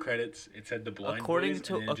 Going through the credits, it said the blind According boys,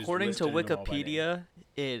 to and then it just according to listed them all by name. Wikipedia,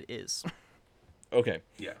 it is. Okay,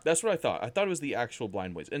 Yeah. that's what I thought. I thought it was the actual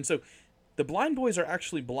blind boys, and so the blind boys are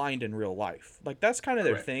actually blind in real life. Like that's kind of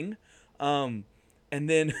their Correct. thing. And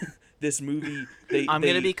then this movie, they I'm they,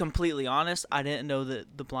 gonna be completely honest. I didn't know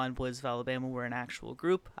that the Blind Boys of Alabama were an actual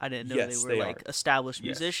group. I didn't know Yes, they they were like are. established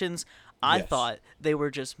Yes. musicians. I Yes. thought they were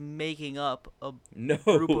just making up a no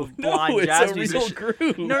group of no, blind it's jazz a real musicians.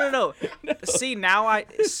 group. No. See now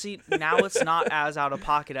now it's not as out of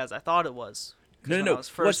pocket as I thought it was. 'Cause No, when no. I was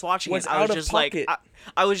first watching what's it, I was out of just pocket? like,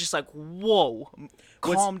 I was just like, whoa,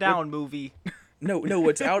 calm down, movie. No,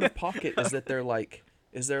 what's out of pocket is that they're like,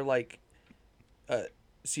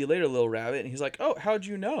 see you later, little rabbit, and he's like, oh, how'd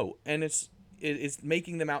you know? And it's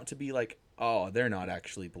making them out to be like, oh, they're not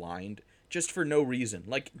actually blind, just for no reason.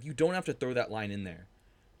 Like, you don't have to throw that line in there.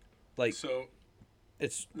 Like, So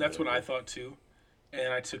it's that's what I thought too,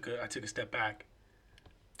 and I took a step back.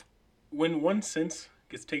 When one sense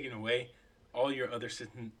gets taken away, all your other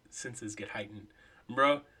senses get heightened,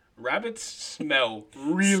 bro. Rabbits smell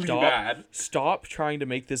really bad. Stop trying to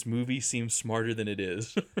make this movie seem smarter than it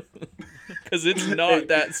is, because it's not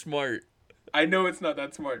that smart. I know it's not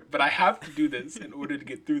that smart, but I have to do this in order to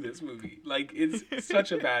get through this movie. Like, it's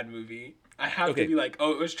such a bad movie. I have Okay. to be like,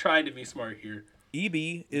 oh, it was trying to be smart here.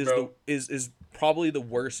 EB is Bro. is probably the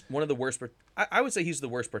worst, one of the worst. I would say he's the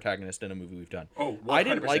worst protagonist in a movie we've done. Oh, I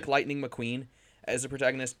didn't 100%. like Lightning McQueen as a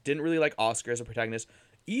protagonist. Didn't really like Oscar as a protagonist.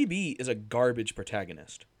 EB is a garbage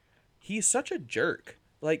protagonist. He's such a jerk.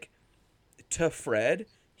 Like, to Fred,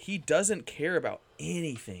 he doesn't care about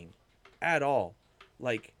anything at all.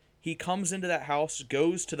 Like, he comes into that house,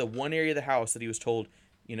 goes to the one area of the house that he was told,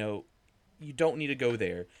 you know, you don't need to go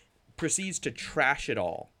there, proceeds to trash it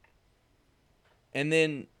all, and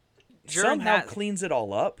then During somehow that- cleans it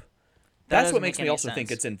all up. That That's doesn't what make makes me any also think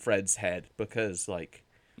sense. it's in Fred's head, because, like,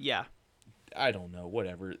 Yeah. I don't know,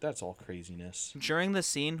 whatever. That's all craziness. During the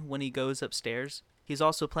scene when he goes upstairs, he's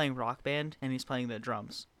also playing Rock Band and he's playing the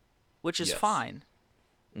drums, which is Yes. fine.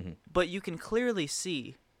 Mhm. But you can clearly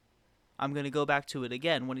see, I'm going to go back to it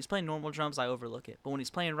again. When he's playing normal drums, I overlook it. But when he's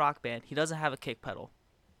playing Rock Band, he doesn't have a kick pedal.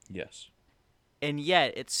 Yes. And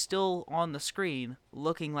yet, it's still on the screen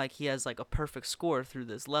looking like he has like a perfect score through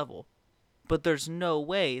this level. But there's no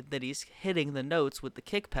way that he's hitting the notes with the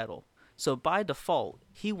kick pedal. So by default,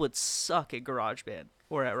 he would suck at GarageBand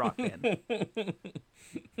or at Rock Band.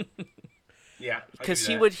 Yeah, I Because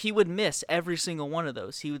do that. he would miss every single one of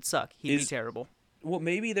those. He would suck. He'd be Is- terrible. Well,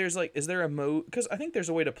 maybe there's like, is there a mode? Because I think there's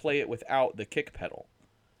a way to play it without the kick pedal.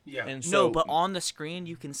 Yeah. And No, so, but on the screen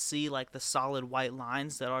you can see like the solid white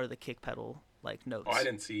lines that are the kick pedal like notes. Oh, I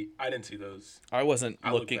didn't see those. I wasn't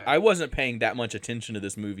I'll look looking. back. I wasn't paying that much attention to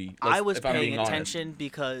this movie. I was if I'm paying being honest. attention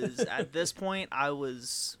because at this point I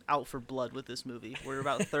was out for blood with this movie. We're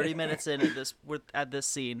about 30 minutes in at this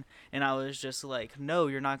scene, and I was just like, "No,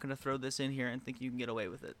 you're not going to throw this in here and think you can get away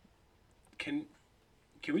with it."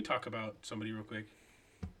 Can we talk about somebody real quick?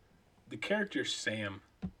 The character Sam,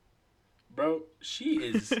 bro, she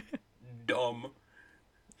is dumb.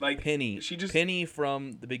 Like Penny. she just Penny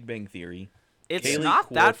from The Big Bang Theory. It's Kaylee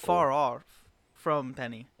not that Cuoco. far off from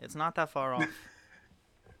Penny. It's not that far off.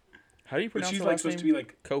 How do you but pronounce she's her like last supposed to name? be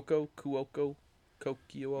like Coco, Cuoco,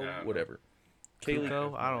 Kokio, No. whatever. Kaylee,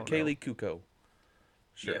 Cuoco? I don't know. Kaylee Kuko.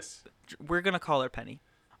 Sure. yes. We're gonna call her Penny.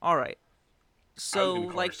 All right. So gonna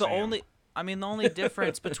call like her the Sam. only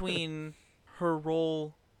difference between her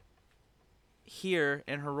role here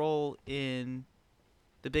and her role in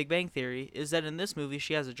The Big Bang Theory is that in this movie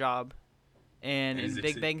she has a job, and And in is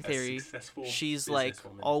Big Bang a Theory successful she's like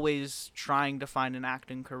businesswoman. always trying to find an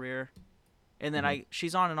acting career, and then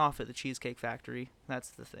she's on and off at the Cheesecake Factory. That's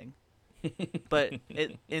the thing. But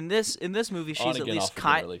in this movie she's On at again, least off again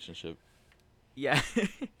kind. relationship. Yeah.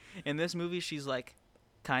 In this movie, she's like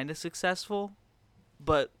kind of successful,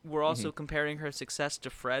 but we're also comparing her success to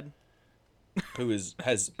Fred. Who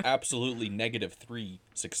has absolutely -3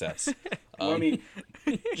 success. Well, I mean,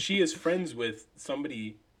 she is friends with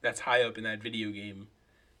somebody that's high up in that video game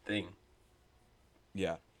thing.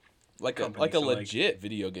 Yeah. Like Company, a so, like- legit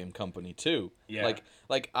video game company too. Yeah.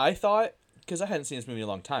 Like I thought, because I hadn't seen this movie in a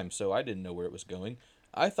long time, so I didn't know where it was going.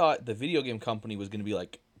 I thought the video game company was going to be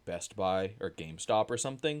like Best Buy or GameStop or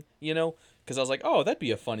something, you know? Because I was like, oh, that'd be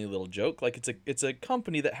a funny little joke. Like it's a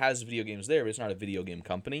company that has video games there, but it's not a video game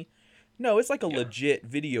company. No, it's like a legit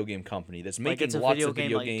video game company that's Like making it's a lots video of game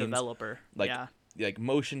video like games, developer. like yeah. like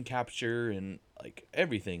motion capture and like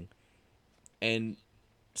everything. And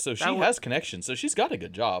So she That wa- has connections. So she's got a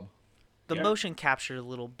good job. the Yeah. motion capture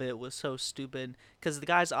little bit was so stupid because the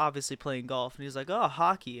guy's obviously playing golf and he's like, "Oh,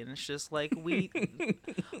 hockey," and it's just like we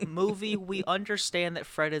understand that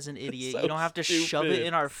Fred is an idiot. So You don't have to shove it stupid.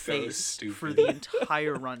 in our So face for stupid. the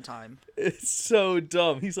entire runtime. It's so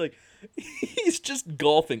dumb. He's like, he's just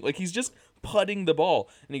golfing. Like, he's just putting the ball.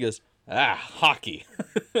 And he goes, hockey.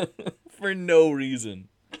 For no reason.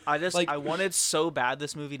 I wanted so bad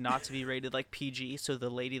this movie not to be rated like PG, so the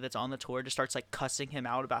lady that's on the tour just starts like cussing him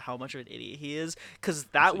out about how much of an idiot he is, because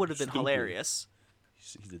that like, would have been stupid. hilarious.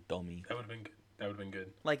 He's a dummy. That would have been good. That would have been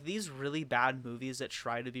good. Like these really bad movies that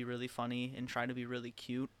try to be really funny and try to be really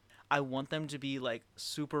cute, I want them to be like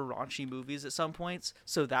super raunchy movies at some points,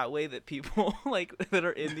 so that way that people like that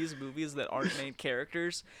are in these movies that aren't main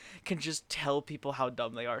characters can just tell people how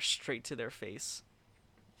dumb they are straight to their face.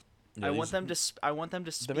 Yeah, I want them to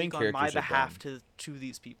main speak on my characters are behalf dumb. to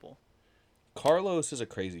these people. Carlos is a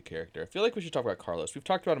crazy character. I feel like we should talk about Carlos. We've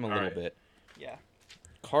talked about him a little Alright. bit. Yeah.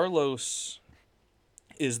 Carlos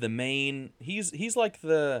is the main. He's like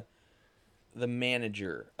the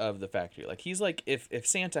manager of the factory. Like, he's like, if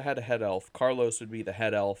Santa had a head elf, Carlos would be the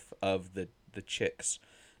head elf of the chicks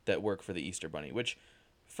that work for the Easter Bunny. Which,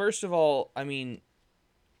 first of all, I mean,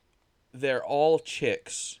 they're all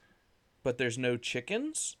chicks, but there's no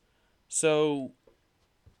chickens. So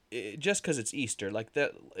just because it's Easter, like,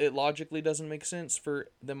 that, it logically doesn't make sense for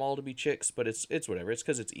them all to be chicks, but it's whatever. It's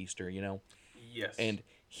because it's Easter, you know. Yes. And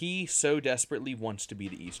he so desperately wants to be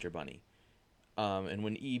the Easter Bunny. And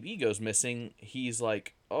when Eve goes missing, he's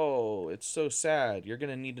like, "Oh, it's so sad. You're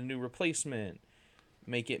gonna need a new replacement.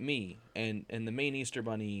 Make it me." And the main Easter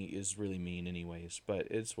Bunny is really mean, anyways. But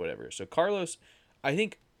it's whatever. So Carlos, I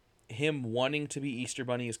think him wanting to be Easter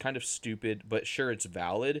Bunny is kind of stupid, but sure, it's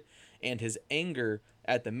valid. And his anger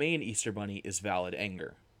at the main Easter Bunny is valid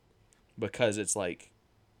anger, because it's like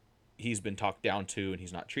he's been talked down to and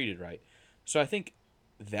he's not treated right. So I think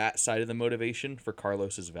that side of the motivation for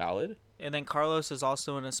Carlos is valid. And then Carlos is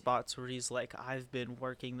also in a spot where he's like, I've been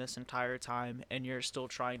working this entire time and you're still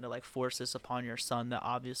trying to like force this upon your son that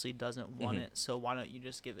obviously doesn't want it. So why don't you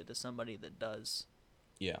just give it to somebody that does?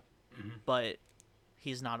 Yeah. But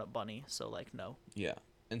he's not a bunny, so like no. Yeah.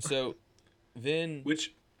 And so then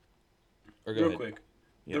Which, or go real ahead. quick,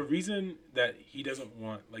 Yeah. the reason that he doesn't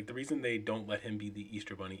want, like, the reason they don't let him be the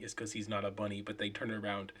Easter Bunny is because he's not a bunny, but they turn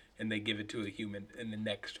around and they give it to a human in the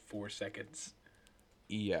next 4 seconds.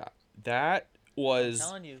 Yeah. That I'm was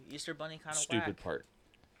telling you, Easter Bunny kind of stupid whack. part.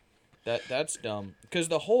 That's dumb, because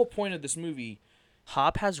the whole point of this movie,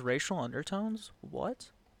 Hop has racial undertones? What?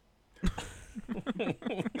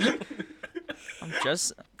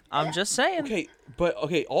 I'm just saying.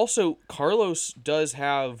 okay, also Carlos does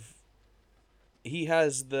have, he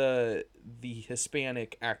has the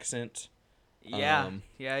Hispanic accent. Yeah. Um,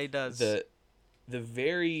 Yeah, he does. the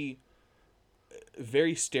very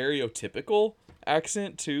stereotypical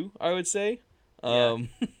accent too, I would say. Yeah.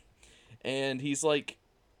 And he's like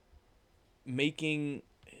making,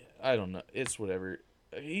 I don't know, it's whatever.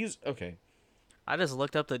 He's okay. I just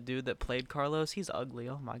looked up the dude that played Carlos. He's ugly.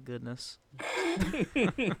 Oh my goodness.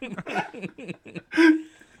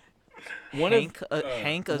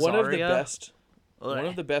 Hank Azaria. One of the best Ugh. one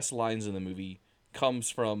of the best lines in the movie comes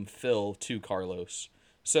from Phil to Carlos.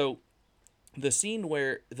 So the scene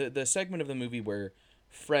where the segment of the movie where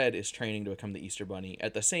Fred is training to become the Easter Bunny,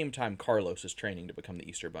 at the same time Carlos is training to become the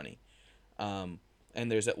Easter Bunny. And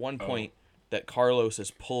there's at one point that Carlos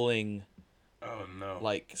is pulling Oh, no.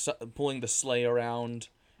 pulling the sleigh around,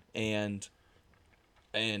 and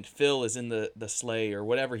Phil is in the sleigh or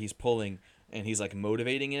whatever he's pulling, and he's like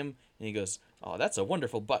motivating him, and he goes, "Oh, that's a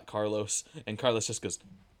wonderful butt, Carlos." And Carlos just goes,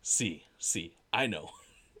 see, I know."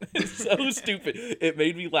 It's so stupid. It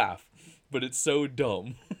made me laugh, but it's so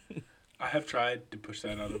dumb. I have tried to push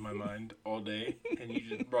that out of my mind all day, and you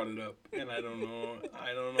just brought it up, and I don't know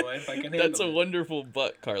if I can handle That's a it. wonderful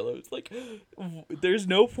butt, Carlos. Like, there's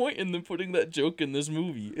no point in them putting that joke in this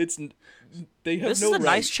movie. They have This no is a right.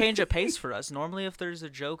 nice change of pace for us. Normally, if there's a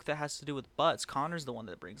joke that has to do with butts, Connor's the one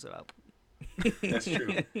that brings it up. That's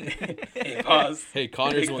true. Hey, pause. Hey,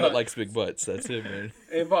 Connor's Big the one that butt. likes big butts. That's him, man.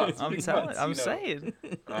 Hey, pause. I'm Big telling. butts, I'm you know. saying.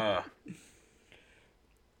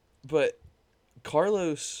 But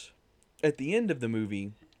Carlos, at the end of the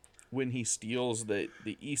movie, when he steals the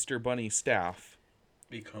Easter Bunny staff,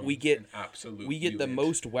 Becomes we get an absolute the unit.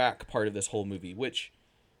 most whack part of this whole movie, which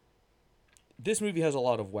this movie has a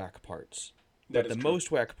lot of whack parts. That But is the true.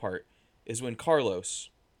 most whack part is when Carlos,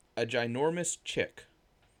 a ginormous chick,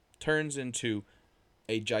 turns into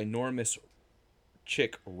a ginormous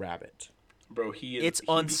chick rabbit. Bro, he It's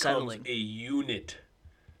becomes unsettling. a unit.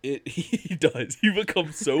 He does. He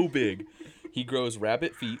becomes so big. He grows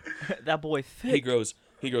rabbit feet. That boy thick. He grows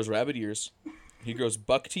rabbit ears. He grows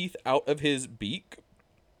buck teeth out of his beak,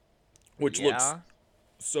 which looks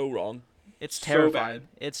so wrong. It's So terrifying. bad.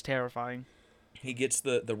 It's terrifying. He gets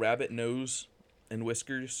the rabbit nose and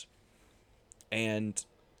whiskers, and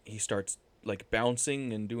he starts like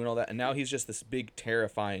bouncing and doing all that. And now he's just this big,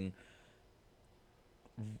 terrifying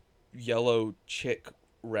yellow chick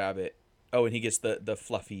rabbit. Oh, and he gets the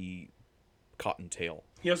fluffy cottontail.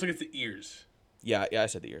 He also gets the ears. Yeah, I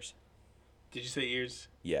said the ears. Did you say ears?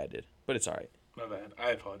 Yeah, I did, but it's all right. My bad.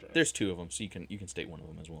 I apologize. There's two of them, so you can state one of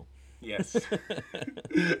them as well. Yes.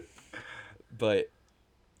 But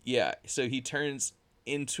yeah, so he turns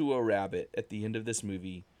into a rabbit at the end of this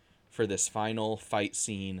movie for this final fight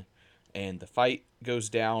scene, and the fight goes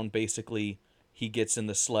down. Basically, he gets in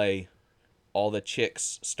the sleigh, all the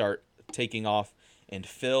chicks start taking off, and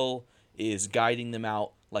Phil is guiding them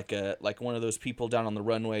out like one of those people down on the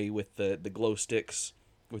runway with the glow sticks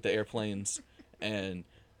with the airplanes, and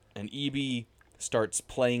EB starts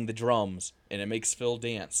playing the drums, and it makes Phil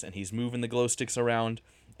dance, and he's moving the glow sticks around,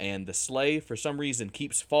 and the sleigh for some reason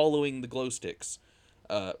keeps following the glow sticks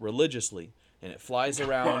religiously, and it flies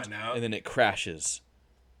around now. and then it crashes,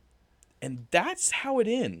 and that's how it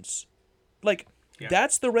ends. Like, Yeah.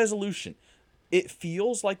 that's the resolution. It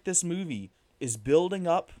feels like this movie is building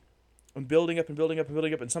up and building up and building up and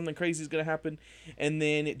building up, and something crazy is going to happen, and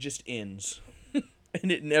then it just ends. And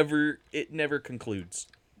it never concludes.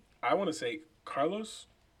 I want to say Carlos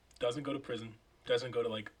doesn't go to prison. Doesn't go to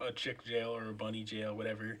like a chick jail or a bunny jail,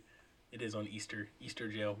 whatever it is on Easter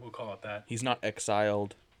jail. We'll call it that. He's not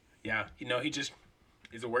exiled. Yeah. He just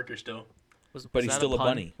is a worker still. But he's that still a pun?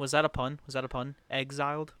 bunny. Was that a pun?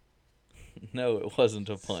 Exiled? No, it wasn't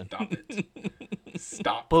a pun. Stop it.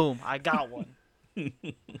 Stop. Boom! I got one.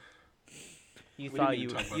 You didn't thought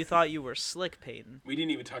even talk about you thought you were slick, Peyton. We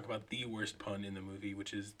didn't even talk about the worst pun in the movie,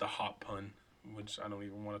 which is the hot pun, which I don't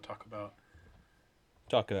even want to talk about.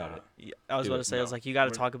 Talk about it. Yeah, I was Do about it. to say, I was No. like, you got to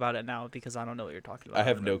We're- talk about it now because I don't know what you're talking about. I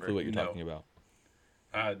have don't no remember. clue what you're No. talking about.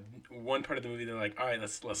 One part of the movie, they're like, all right,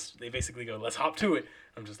 let's. They basically go, let's hop to it.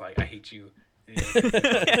 I'm just like, I hate you. It's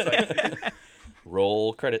like,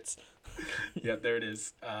 Roll credits. yeah, there it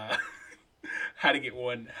is. How to get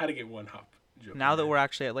one hop joke. Now in that there. we're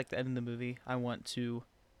actually at like the end of the movie, I want to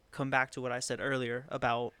come back to what I said earlier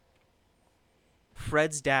about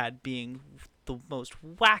Fred's dad being the most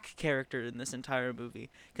whack character in this entire movie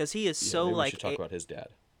because he is so maybe we like should talk about his dad.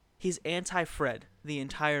 he's anti-Fred the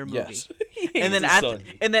entire movie. Yes. And then He's at his son.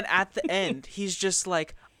 and then at the end, he's just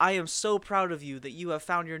like, I am so proud of you that you have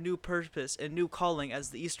found your new purpose and new calling as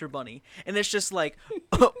the Easter Bunny. And it's just like,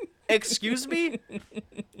 excuse me?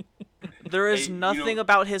 There is Hey, you nothing know-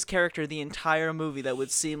 about his character the entire movie that would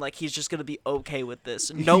seem like he's just going to be okay with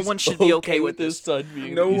this. No He's one should be okay with his this. son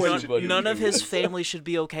being No the one Easter should Bunny. be None of okay with his this. family should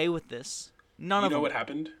be okay with this. None You of know them. what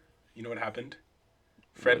happened? You know what happened?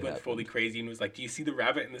 Fred What went happened? fully crazy and was like, "Do you see the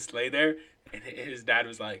rabbit in the sleigh there?" And his dad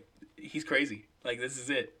was like, "He's crazy. Like, this is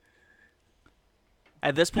it."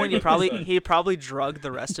 At this point, There goes the son. he probably drugged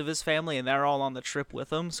the rest of his family, and they're all on the trip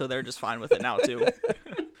with him, so they're just fine with it now too.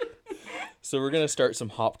 So we're gonna start some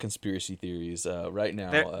hop conspiracy theories right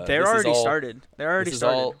now. They're This is already all- started. They're already this is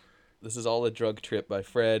started. all. This is all a drug trip by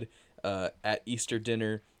Fred. At Easter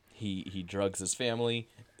dinner, he drugs his family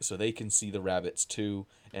so they can see the rabbits too,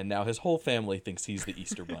 and now his whole family thinks he's the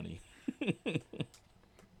Easter Bunny.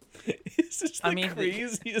 It's just the I mean,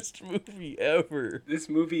 craziest movie ever. This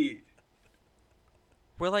movie,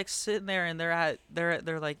 We're like sitting there, and they're at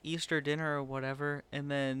their like Easter dinner or whatever,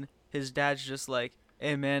 and then his dad's just like,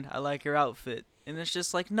 "Hey man, I like your outfit," and it's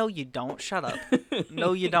just like, "No, you don't. Shut up.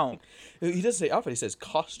 No, you don't." He doesn't say outfit; he says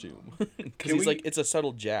costume, because Can he's we- like it's a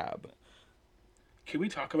subtle jab. can we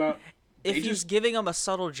talk about? If They he's just- giving him a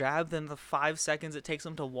subtle jab, then the 5 seconds it takes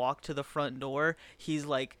him to walk to the front door, he's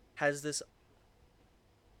like has this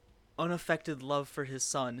unaffected love for his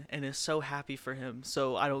son and is so happy for him.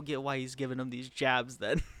 So I don't get why he's giving him these jabs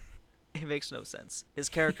then. It makes no sense. His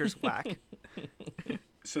character's whack.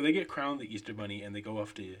 So they get crowned the Easter Bunny, and they go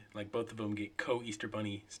off to like both of them get co-Easter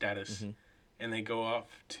Bunny status, and they go off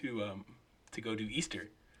to go do Easter.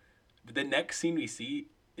 But the next scene we see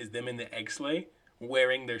is them in the egg sleigh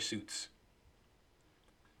wearing their suits.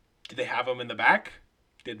 Did they have them in the back?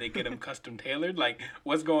 Did they get them custom tailored? Like,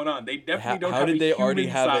 what's going on? They definitely don't How have did a they already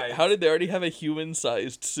human have size. it? How did they already have a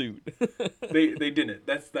human-sized suit? They didn't.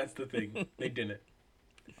 That's the thing. They didn't.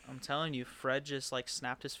 I'm telling you, Fred just like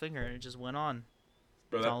snapped his finger and it just went on.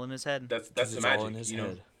 Bro, It's all in his head. that's It's the magic. all in his you know,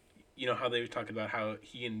 head. you know how they were talking about how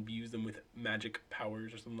he imbues them with magic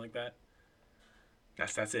powers or something like that.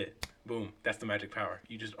 That's it. Boom. That's the magic power.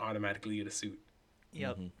 You just automatically get a suit.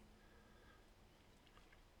 Yep.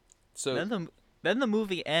 So Then the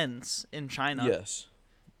movie ends in China. yes.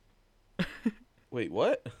 Wait,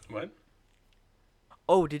 what? What?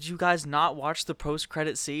 Oh, did you guys not watch the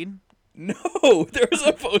post-credit scene? No, there was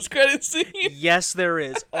a post-credit scene. Yes, there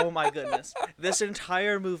is. Oh my goodness. This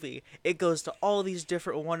entire movie, it goes to all these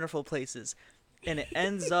different wonderful places. And it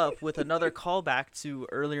ends up with another callback to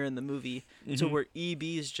earlier in the movie to where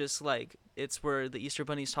EB's just like, it's where the Easter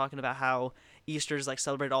Bunny's talking about how Easter's like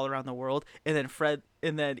celebrated all around the world. And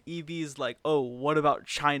then EB's like, oh, what about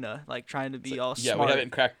China? Like trying to be all Yeah, smart. we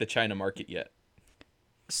haven't cracked the China market yet.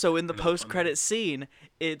 So in the post-credit scene,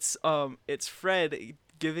 it's Fred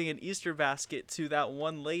giving an Easter basket to that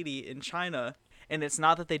one lady in China, and it's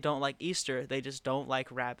not that they don't like Easter, they just don't like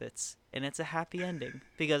rabbits. And it's a happy ending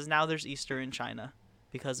because now there's Easter in China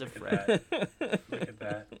because of Fred. Look at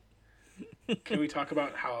that. Can we talk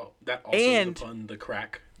about how that also And- was upon the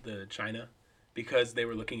crack, the China, because they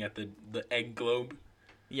were looking at the egg globe.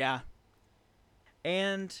 Yeah.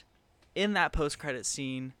 And in that post-credit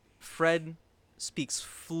scene, Fred speaks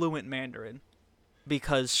fluent Mandarin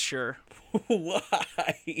because sure. Why?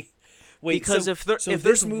 Wait, Because so, if there- so if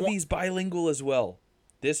this there's one- movie's bilingual as well.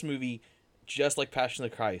 This movie, just like Passion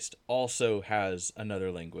of the Christ, also has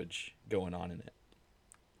another language going on in it.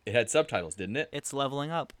 It had subtitles, didn't it? It's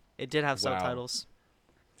leveling up. It did have Wow. subtitles.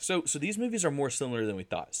 So these movies are more similar than we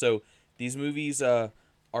thought. So these movies are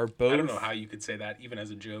both. I don't know how you could say that, even as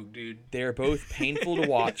a joke, dude. They're both painful to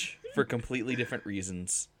watch for completely different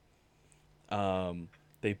reasons.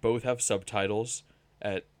 They both have subtitles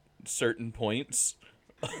at certain points.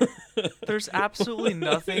 There's absolutely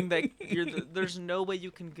nothing that there's no way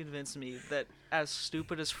you can convince me that as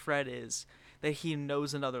stupid as Fred is, that he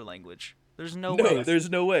knows another language. There's no No, way. there's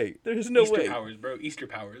no way. There's no Easter way. powers, bro. Easter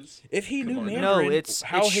powers. If he knew Come on. Mandarin, No, it's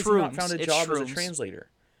how has he not shrooms. found a It's job as a shrooms. translator?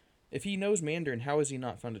 If he knows Mandarin, how has he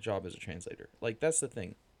not found a job as a translator? Like, that's the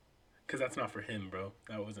thing. Because that's not for him, bro.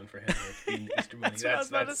 That wasn't for him. That's being Easter Bunny. That's what I was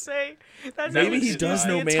about to say. That's Maybe was he his does lie.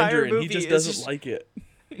 know the entire Mandarin. He movie just is doesn't just- like it.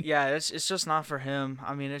 Yeah, it's just not for him.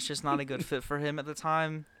 I mean, it's just not a good fit for him at the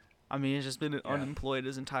time. I mean, he's just been unemployed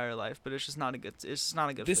his entire life, but it's just not a good. It's just not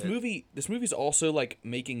a good. This fit. movie's also like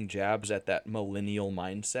making jabs at that millennial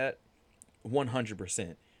mindset.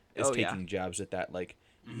 100% is Oh, yeah. taking jabs at that. Like,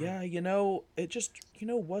 Mm-hmm. yeah, it just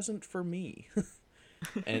wasn't for me,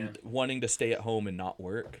 and wanting to stay at home and not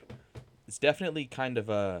work. It's definitely kind of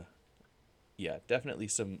a, definitely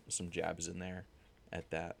some jabs in there, at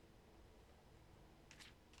that.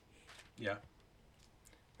 Yeah.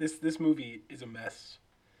 This movie is a mess.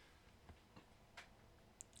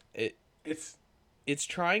 It's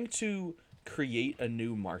trying to create a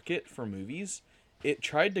new market for movies. It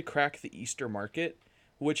tried to crack the Easter market,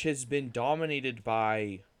 which has been dominated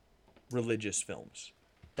by religious films.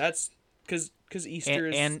 That's because Easter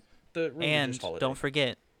is the religious And holiday. don't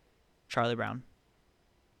forget, Charlie Brown.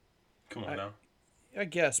 Come on now. I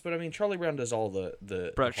guess, but I mean, Charlie Brown does all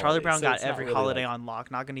the Bro, Charlie holidays, Brown so got it's not every really, holiday like- on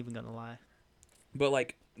lock. Not even gonna lie. But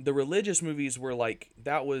like the religious movies were like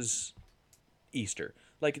that was Easter.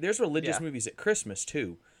 Like there's religious Yeah. movies at Christmas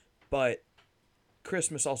too, but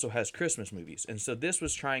Christmas also has Christmas movies, and so this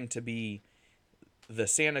was trying to be the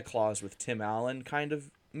Santa Claus with Tim Allen kind of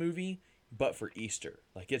movie, but for Easter.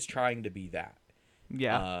 Like it's trying to be that.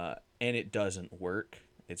 Yeah. And it doesn't work.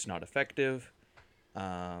 It's not effective.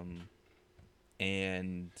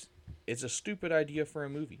 And it's a stupid idea for a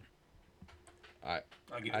movie. I'll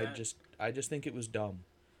give you that. I just think it was dumb.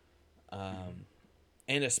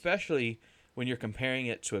 And especially when you're comparing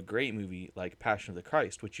it to a great movie like Passion of the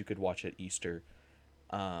Christ, which you could watch at Easter.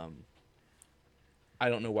 I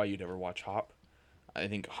don't know why you'd ever watch Hop. I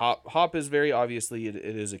think Hop is very obviously it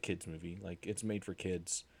is a kids movie. Like it's made for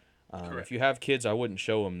kids. Correct. If you have kids, I wouldn't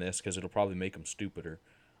show them this because it'll probably make them stupider.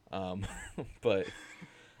 But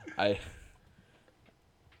I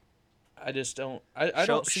just don't. I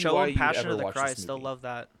don't see show why them you Passion ever of the watch Christ. this They'll movie. love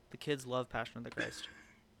that. The kids love Passion of the Christ.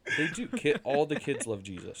 They do. All the kids love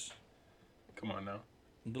Jesus. Come on now.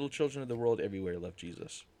 Little children of the world everywhere love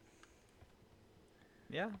Jesus.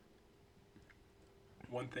 Yeah.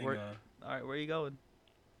 One thing. All right, where are you going?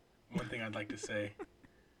 One thing I'd like to say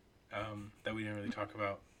that we didn't really talk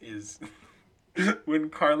about is when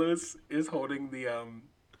Carlos is holding the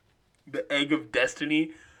egg of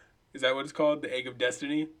destiny. Is that what it's called? The egg of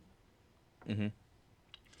destiny? Mm-hmm.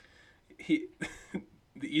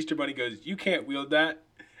 The Easter Bunny goes, "You can't wield that."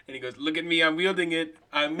 And he goes, "Look at me, I'm wielding it.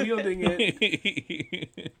 I'm wielding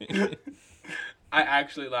it." I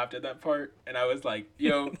actually laughed at that part, and I was like,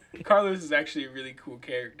 yo, Carlos is actually a really cool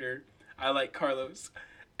character. I like Carlos.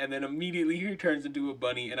 and then immediately he turns into a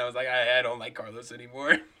bunny, and I was like, I don't like Carlos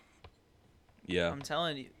anymore. Yeah. I'm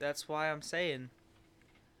telling you, that's why I'm saying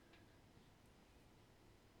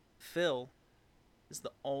Phil is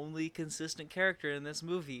the only consistent character in this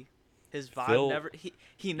movie. His vibe Phil-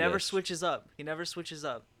 he never yes. switches up. He never switches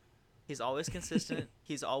up. He's always consistent.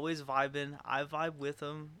 He's always vibing. I vibe with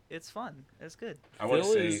him. It's fun. It's good. I want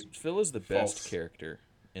to say Phil is the best false. character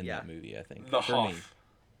in Yeah. that movie, I think. the for me. Hoff.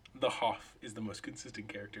 The Hoff is the most consistent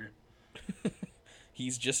character.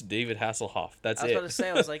 He's just David Hasselhoff. That's I was it. about to say,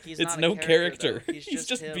 I was like, he's it's not a no character, character. though. He's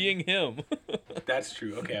just him. being him. That's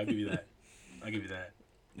true. Okay, I'll give you that. I'll give you that.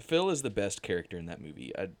 Phil is the best character in that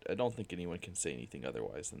movie. I don't think anyone can say anything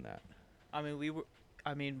otherwise than that. I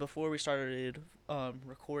mean, before we started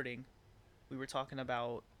recording, we were talking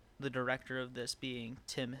about the director of this being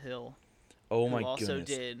Tim Hill, Oh who my also goodness.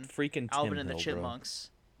 did Freaking Alvin Tim and the Hill, Chipmunks,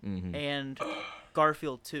 Mm-hmm. and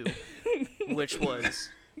Garfield 2, which was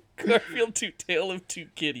Garfield 2, Tale of Two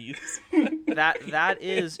Kitties.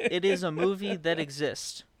 it is a movie that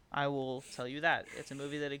exists. I will tell you that. It's a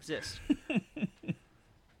movie that exists.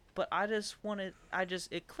 But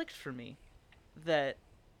it clicked for me that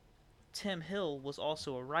Tim Hill was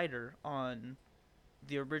also a writer on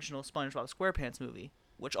the original SpongeBob SquarePants movie,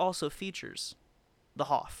 which also features the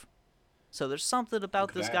Hoff. So there's something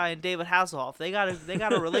about this guy and David Hasselhoff. They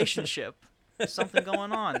got a relationship. There's something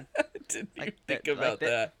going on. Didn't Like even think that- about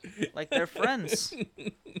that. Like they're friends.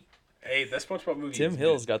 Hey, that SpongeBob movie. Tim is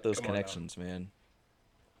Hill's good. got those Come on now. connections, man.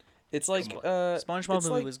 It's like Come SpongeBob it's movie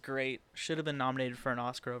like- was great. Should have been nominated for an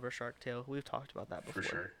Oscar over Shark Tale. We've talked about that before. For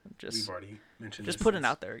sure. Just We've already mentioned just this put it once.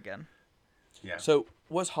 out there again. Yeah. So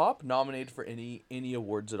was Hop nominated for any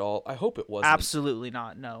awards at all? I hope it wasn't. Absolutely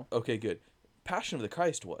not. No. Okay, good. Passion of the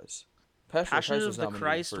Christ was. Passion of was the nominated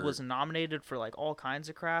Christ for- was nominated for like all kinds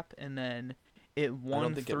of crap, and then it I won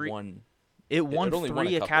don't think three. it won. It won it only won a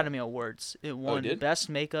three couple. Academy Awards. It won did? Best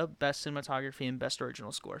Makeup, Best Cinematography, and Best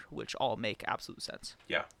Original Score, which all make absolute sense.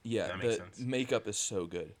 Yeah. Yeah, That the makes sense. makeup is so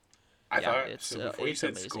good. I Yeah, thought it's, so. Before you it's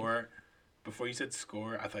said amazing.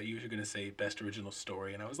 score, I thought you were gonna say best original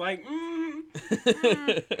story, and I was like,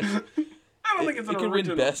 I don't think it's an it could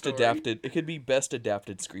original win best story. adapted. It could be best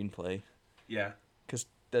adapted screenplay Yeah. because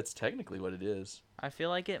that's technically what it is. I feel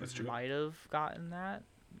like it That's true. might have gotten that.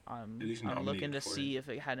 I'm least looking nominated to for see if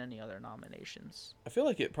it had any other nominations. I feel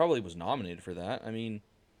like it probably was nominated for that. I mean,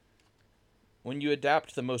 when you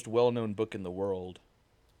adapt the most well-known book in the world,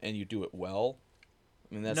 and you do it well,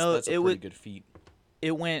 I mean that's No, that's a it pretty would- good feat.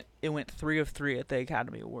 It went 3 of 3 at the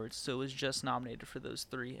Academy Awards, so it was just nominated for those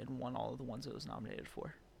 3 and won all of the ones it was nominated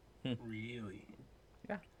for. Really.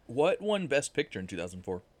 What won Best Picture in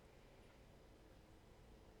 2004?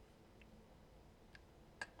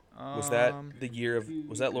 Was that the year of?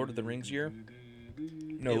 Was that Lord of the Rings year?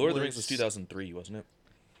 No, It Lord of the Rings was was- 2003, wasn't it?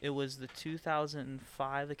 It was the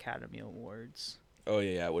 2005 Academy Awards. Oh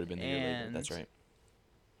yeah, it would have been the year later. That's And- right.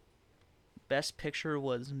 Best Picture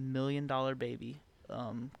was $1 Million Baby,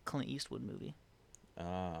 Clint Eastwood movie.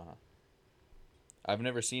 Ah. I've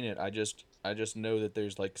never seen it. I just know that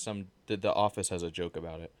there's like that The Office has a joke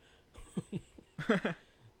about it.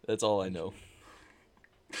 That's all I know.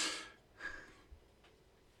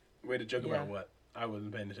 Way to joke Yeah. about what? I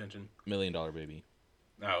wasn't paying attention. $1 Million Baby.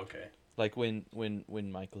 Oh, okay. Like when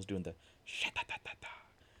Michael's doing the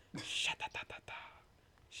sha-ta-ta-ta-ta, sha-ta-ta-ta-ta,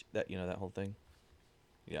 that that whole thing.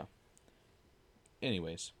 Yeah.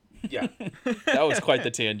 Anyways, Yeah. that was quite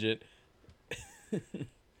the tangent.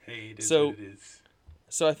 Hey, it is So- what it is.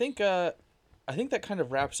 So I think that kind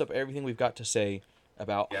of wraps up everything we've got to say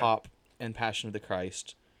about Yeah. Hop and Passion of the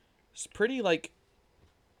Christ. It's pretty Passion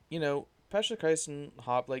of the Christ and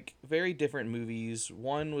Hop, like very different movies.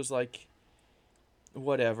 One was like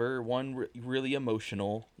whatever, one really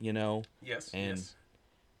emotional, Yes. and- yes.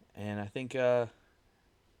 and I think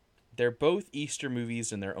they're both Easter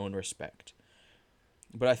movies in their own respect.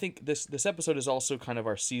 But I think this episode is also kind of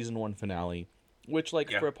our season 1 finale, which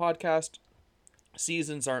Yeah. for a podcast,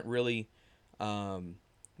 seasons aren't really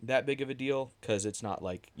that big of a deal because it's not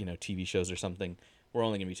like TV shows or something. We're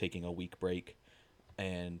only gonna be taking a week break,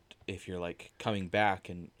 and if you're like coming back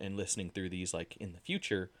and listening through these like in the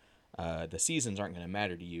future, the seasons aren't gonna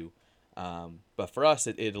matter to you. But for us,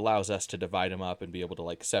 it allows us to divide them up and be able to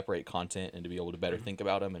like separate content and to be able to better think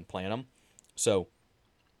about them and plan them. So,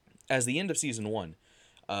 as the end of season 1,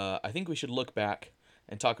 I think we should look back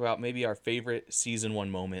and talk about maybe our favorite season 1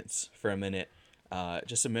 moments for a minute.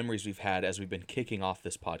 Just some memories we've had as we've been kicking off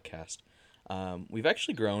this podcast. We've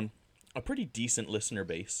actually grown a pretty decent listener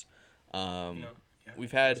base. Yeah,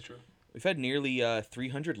 we've that's true. nearly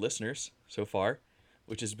 300 listeners so far,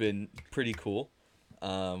 which has been pretty cool.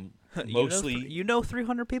 Mostly, you know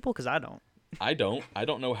 300 people, because I don't. I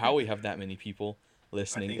don't know how we have that many people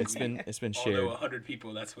listening. I think It's been Although shared. 100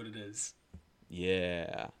 people, that's what it is.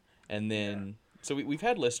 Yeah. And then so we've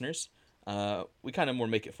had listeners. We kind of more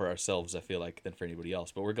make it for ourselves, I feel like, than for anybody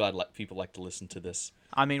else. But we're glad people like to listen to this.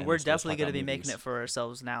 I mean, and we're listen to us definitely talk going to about be making movies. it for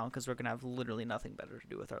ourselves now, because we're going to have literally nothing better to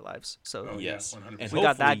do with our lives. So Oh, yeah, Yes. 100%. And We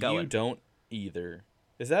got that hopefully you going. don't either.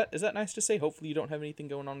 Is that nice to say? Hopefully you don't have anything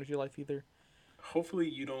going on with your life either. Hopefully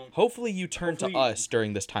you don't. Hopefully you turn to Hopefully- us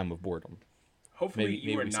during this time of boardom. Hopefully maybe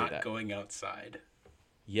you are we say not that. going outside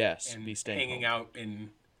Yes, and be staying hanging home. out in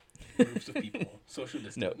groups of people. Social No.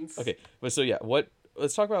 distance. Okay. But so yeah,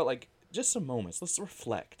 let's talk about like just some moments. Let's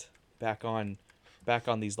reflect back on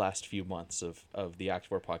these last few months of the Act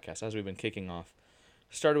 4 podcast as we've been kicking off.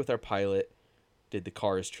 Started with our pilot, did the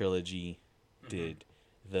Cars trilogy, did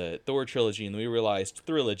the Thor trilogy, and we realized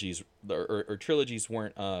trilogies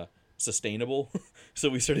weren't sustainable. So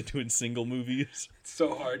we started doing single movies.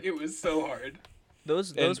 So hard. It was so hard.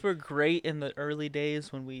 those And- were great in the early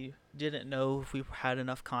days when we didn't know if we had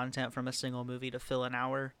enough content from a single movie to fill an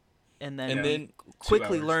hour. And then, And we then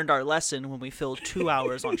quickly 2 hours. learned our lesson when we filled 2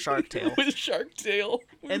 hours on Shark Tale. with Shark Tale.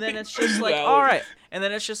 And then it's just like, all right. And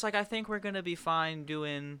then it's just like, I think we're going to be fine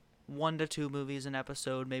doing 1 to 2 movies an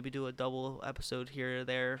episode, maybe do a double episode here or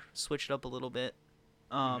there, switch it up a little bit.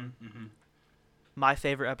 My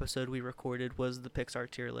favorite episode we recorded was the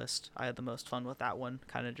Pixar tier list. I had the most fun with that one,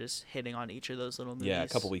 kind of just hitting on each of those little movies. Yeah, a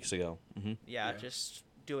couple weeks ago. Yeah, Yeah. just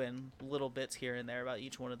doing little bits here and there about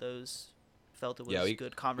each one of those. Felt it was Yeah,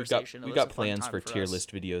 good conversation. We It was got a fun plans time for tier us.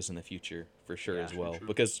 list videos in the future for sure Yeah. as well True.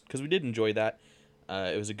 because we did enjoy that.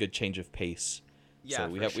 It was a good change of pace. Yeah, So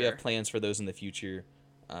we for have sure. plans for those in the future.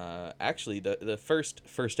 Actually, the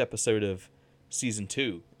first episode of season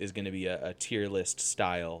 2 is going to be a tier list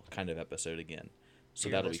style kind of episode again. So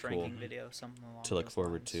Tier that'll be list cool ranking video, something along to look those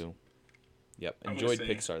forward lines. to. Yep, I will enjoyed say-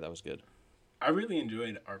 Pixar. That was good. I really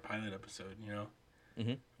enjoyed our pilot episode. You know,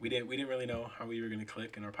 Mhm. we didn't really know how we were gonna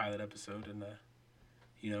click in our pilot episode, and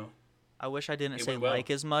you know, I wish I didn't It say went well. like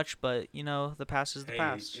as much, but you know, the past is the hey,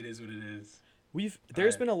 past. it is what it is. There's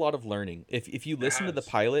Alright. been a lot of learning. If you listen to the has.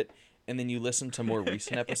 pilot and then you listen to more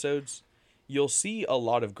recent episodes, you'll see a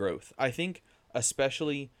lot of growth. I think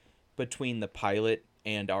especially between the pilot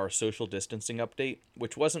and our social distancing update,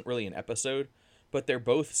 which wasn't really an episode, but they're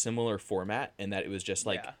both similar format in that it was just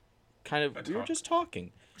like Yeah. kind of A we were talk. just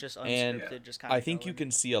talking. Just and unscripted, just kind of. I think you can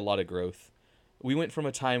see a lot of growth. We went from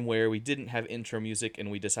a time where we didn't have intro music and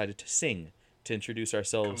we decided to sing to introduce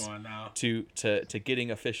ourselves Come on now. to getting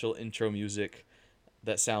official intro music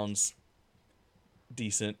that sounds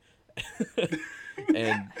decent.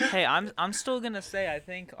 And Hey, I'm still gonna say I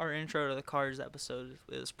think our intro to the Cars episode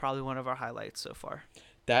is probably one of our highlights so far.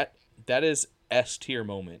 that is S tier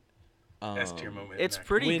moment. S tier moment. It's Mac.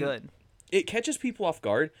 pretty when- good. It catches people off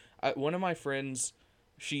guard. One of my friends,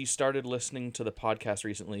 she started listening to the podcast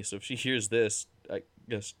recently, so if she hears this, I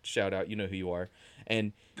guess shout out, you know who you are.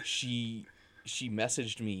 And she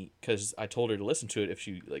messaged me because I told her to listen to it if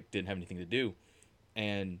she like didn't have anything to do,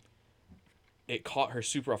 and it caught her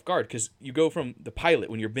super off guard because you go from the pilot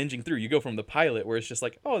when you're binging through, you go from the pilot where it's just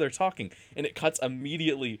like, oh, they're talking, and it cuts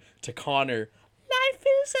immediately to Connor. Life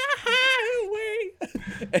is a highway,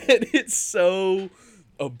 and it's so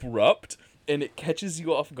abrupt, and it catches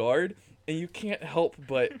you off guard, and you can't help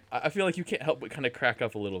but I feel like you can't help but kind of crack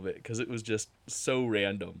up a little bit because it was just so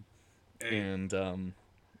random, Hey, and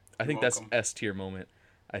I think welcome. that's S tier moment.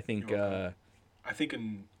 I think You're welcome. I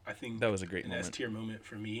think that was a great an moment. S tier moment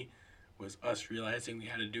for me was us realizing we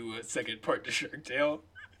had to do a second part to Shark Tale.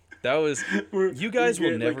 That was you guys we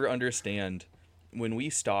will get, like- never understand when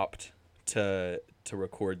we stopped to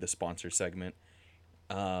record the sponsor segment.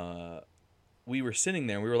 We were sitting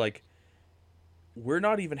there and we were like, we're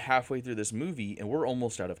not even halfway through this movie and we're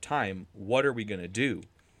almost out of time. What are we gonna do?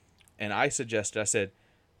 And I said,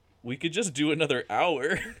 we could just do another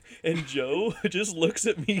hour. And Joe just looks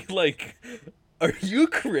at me like, are you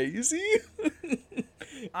crazy?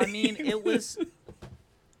 I mean, it was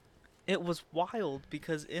wild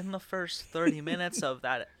because in the first 30 minutes of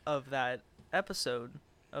that episode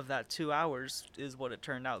of that 2 hours is what it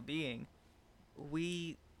turned out being.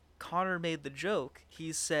 Connor made the joke.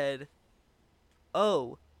 He said,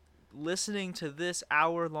 "Oh, listening to this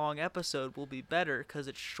hour-long episode will be better because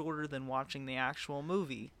it's shorter than watching the actual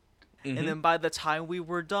movie." Mhm. And then by the time we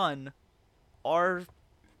were done, our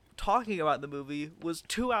talking about the movie was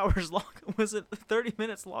 2 hours long. Was it 30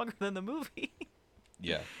 minutes longer than the movie?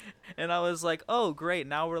 Yeah. And I was like, "Oh, great!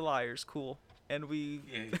 Now we're liars. Cool." And we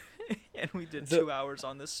Yeah. and we did The- 2 hours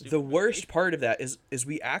on this. Stupid The worst movie. part of that is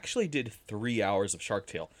we actually did 3 hours of Shark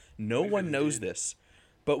Tale. No We one really knows did. this,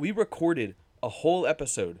 But we recorded a whole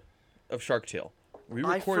episode of Shark Tale. We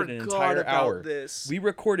I recorded an forgot entire about hour. this. We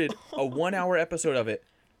recorded a 1 hour episode of it,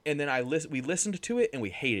 and then we listened to it and we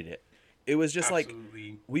hated it. It was just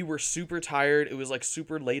Absolutely. like we were super tired. It was like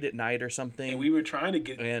super late at night or something. And we were trying to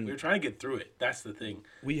get through it. That's the thing.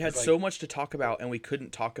 We had so much to talk about, and we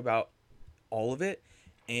couldn't talk about all of it,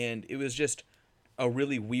 and it was just a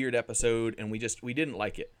really weird episode, and we didn't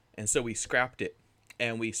like it, and so we scrapped it,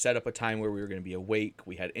 and we set up a time where we were going to be awake.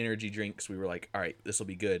 We had energy drinks. We were like, all right, this will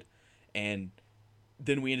be good, and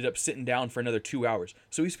then we ended up sitting down for another 2 hours.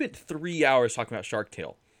 So we spent 3 hours talking about Shark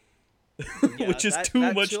Tale, which is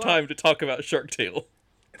too much time to talk about Shark Tale.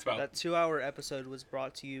 It's about That 2-hour episode was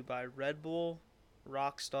brought to you by Red Bull,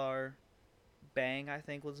 Rockstar, Bang, I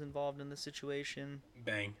think, was involved in the situation.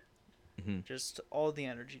 Bang. Just all the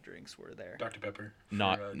energy drinks were there. Dr. Pepper. For,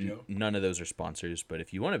 Joe. None of those are sponsors, but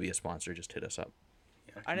if you want to be a sponsor, just hit us up.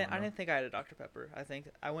 Yeah, I didn't think I had a Dr. Pepper. I think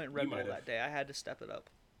I went Red You Bull might have. that day. I had to step it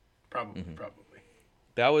up. Probably.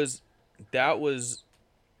 That was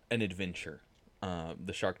an adventure.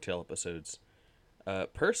 The Shark Tale episodes.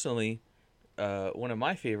 Personally, one of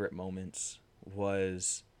my favorite moments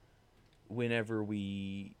was whenever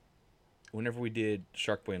we did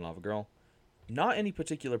Shark Boy and Lava Girl. Not any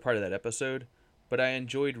particular part of that episode, but I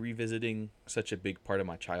enjoyed revisiting such a big part of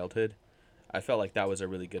my childhood. I felt like that was a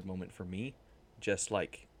really good moment for me, just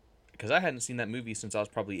like because I hadn't seen that movie since I was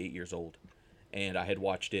probably 8 years old, and I had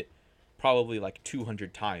watched it probably like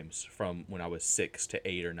 200 times from when I was 6 to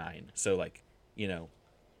 8 or 9. So like, you know,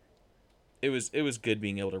 it was good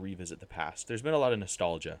being able to revisit the past. There's been a lot of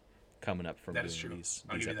nostalgia coming up from That is doing true. these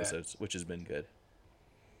I'll give you that. episodes, which has been good.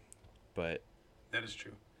 But That is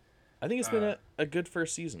true. I think it's been a good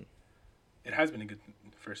first season. It has been a good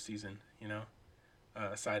first season, you know.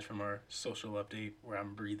 Aside from our social update where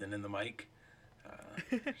I'm breathing in the mic.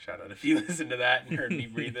 Shout out if you listened to that and heard me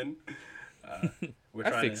breathing.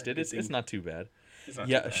 I fixed it. It's not too bad. It's not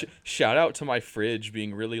Yeah, too bad. shout out to my fridge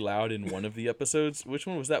being really loud in one of the episodes. Which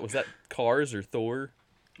one was that? Was that Cars or Thor?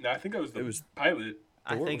 No, I think it was the was- pilot.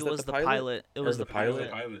 I Thor? think Was it that was the the pilot? pilot. It Or was the the It was pilot. the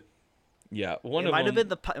pilot. Yeah, one It of might them.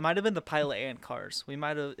 have been the pilot and Cars. It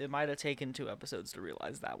might have taken 2 episodes to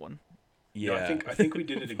realize that one. Yeah, No, I think we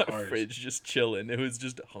did it in my Cars. fridge just chilling. It was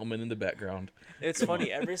just humming in the background. It's funny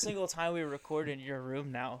every single time we record in your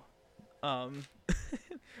room now.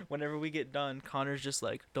 Whenever we get done, Connor's just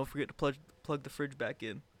like, "Don't forget to plug the fridge back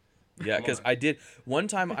in." Yeah, Come because on. I did one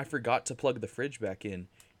time. I forgot to plug the fridge back in,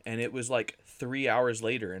 and it was like 3 hours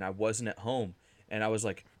later, and I wasn't at home, and I was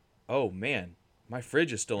like, "Oh man, my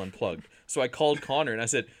fridge is still unplugged." So I called Connor and I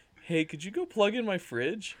said, "Hey, could you go plug in my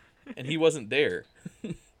fridge?" And he wasn't there.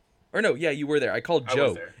 Or no, yeah, you were there. I called I was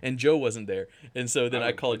Joe, there. and Joe wasn't there, and so then I I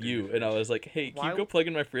would called plug in you, your and I fridge. was like, "Hey, can Why you go plug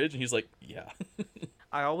in my fridge?" And he's like, "Yeah."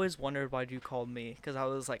 I always wondered why you called me, because I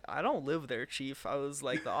was like, I don't live there, Chief. I was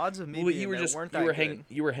like, the odds of me Well, being there weren't that good.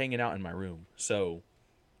 you were hanging out in my room, so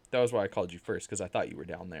that was why I called you first because I thought you were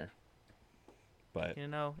down there. But You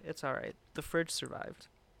know, it's all right. The fridge survived.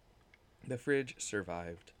 the fridge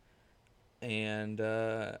survived, and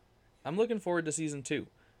I'm looking forward to season 2.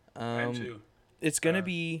 I am too. It's gonna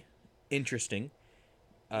be interesting.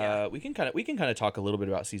 Yeah. We can kind of talk a little bit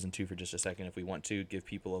about season 2 for just a second if we want to give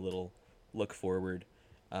people a little look forward,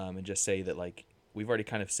 and just say that like we've already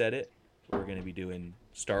kind of said it. We're gonna be doing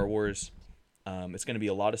Star Wars. It's gonna be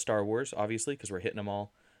a lot of Star Wars, obviously, because we're hitting them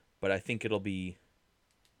all. But I think it'll be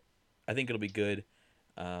good.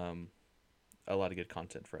 A lot of good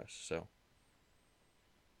content for us. So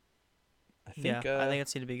I think I think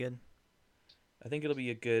it's going to be good. I think it'll be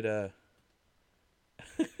a good.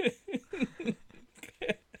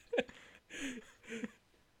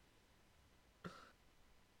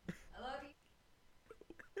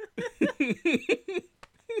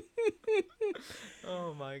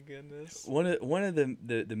 Oh my goodness. One of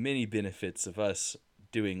the many benefits of us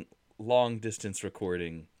doing long distance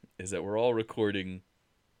recording is that we're all recording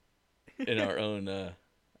in our own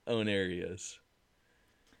areas.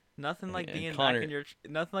 Nothing like And being Connor-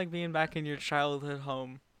 back in your childhood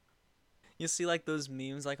home. You see like those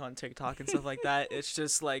memes like on TikTok and stuff like that. It's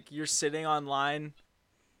just like you're sitting online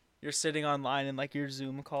in like your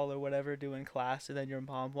Zoom call or whatever doing class, and then your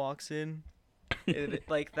mom walks in.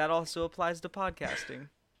 Like that also applies to podcasting.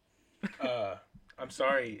 I'm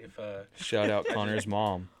sorry if Shout out Connor's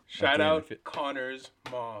mom. shout Again, out if it- Connor's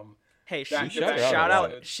mom. Hey, she Back gets to a back shout out.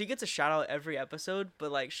 episodes. She gets a shout out every episode,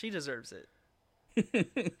 but like she deserves it.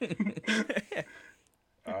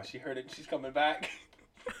 She heard it. She's coming back.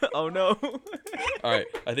 Oh no. All right,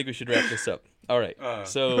 I think we should wrap this up. All right,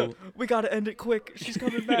 so We gotta end it quick. She's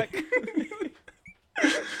coming back.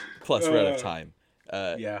 plus we're out of time.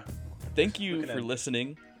 Yeah. thank you Looking for at-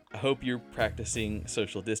 listening. I hope you're practicing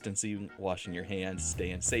social distancing, washing your hands,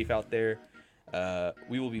 staying safe out there.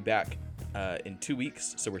 We will be back in 2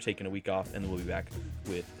 weeks, so we're taking a week off, and then we'll be back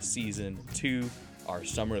with season 2. Our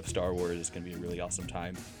summer of Star Wars is going to be a really awesome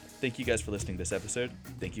time. Thank you guys for listening to this episode.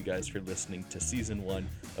 Thank you guys for listening to season 1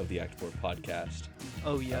 of the Act 4 podcast.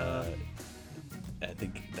 Oh yeah. I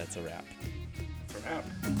think that's a wrap. It's a wrap.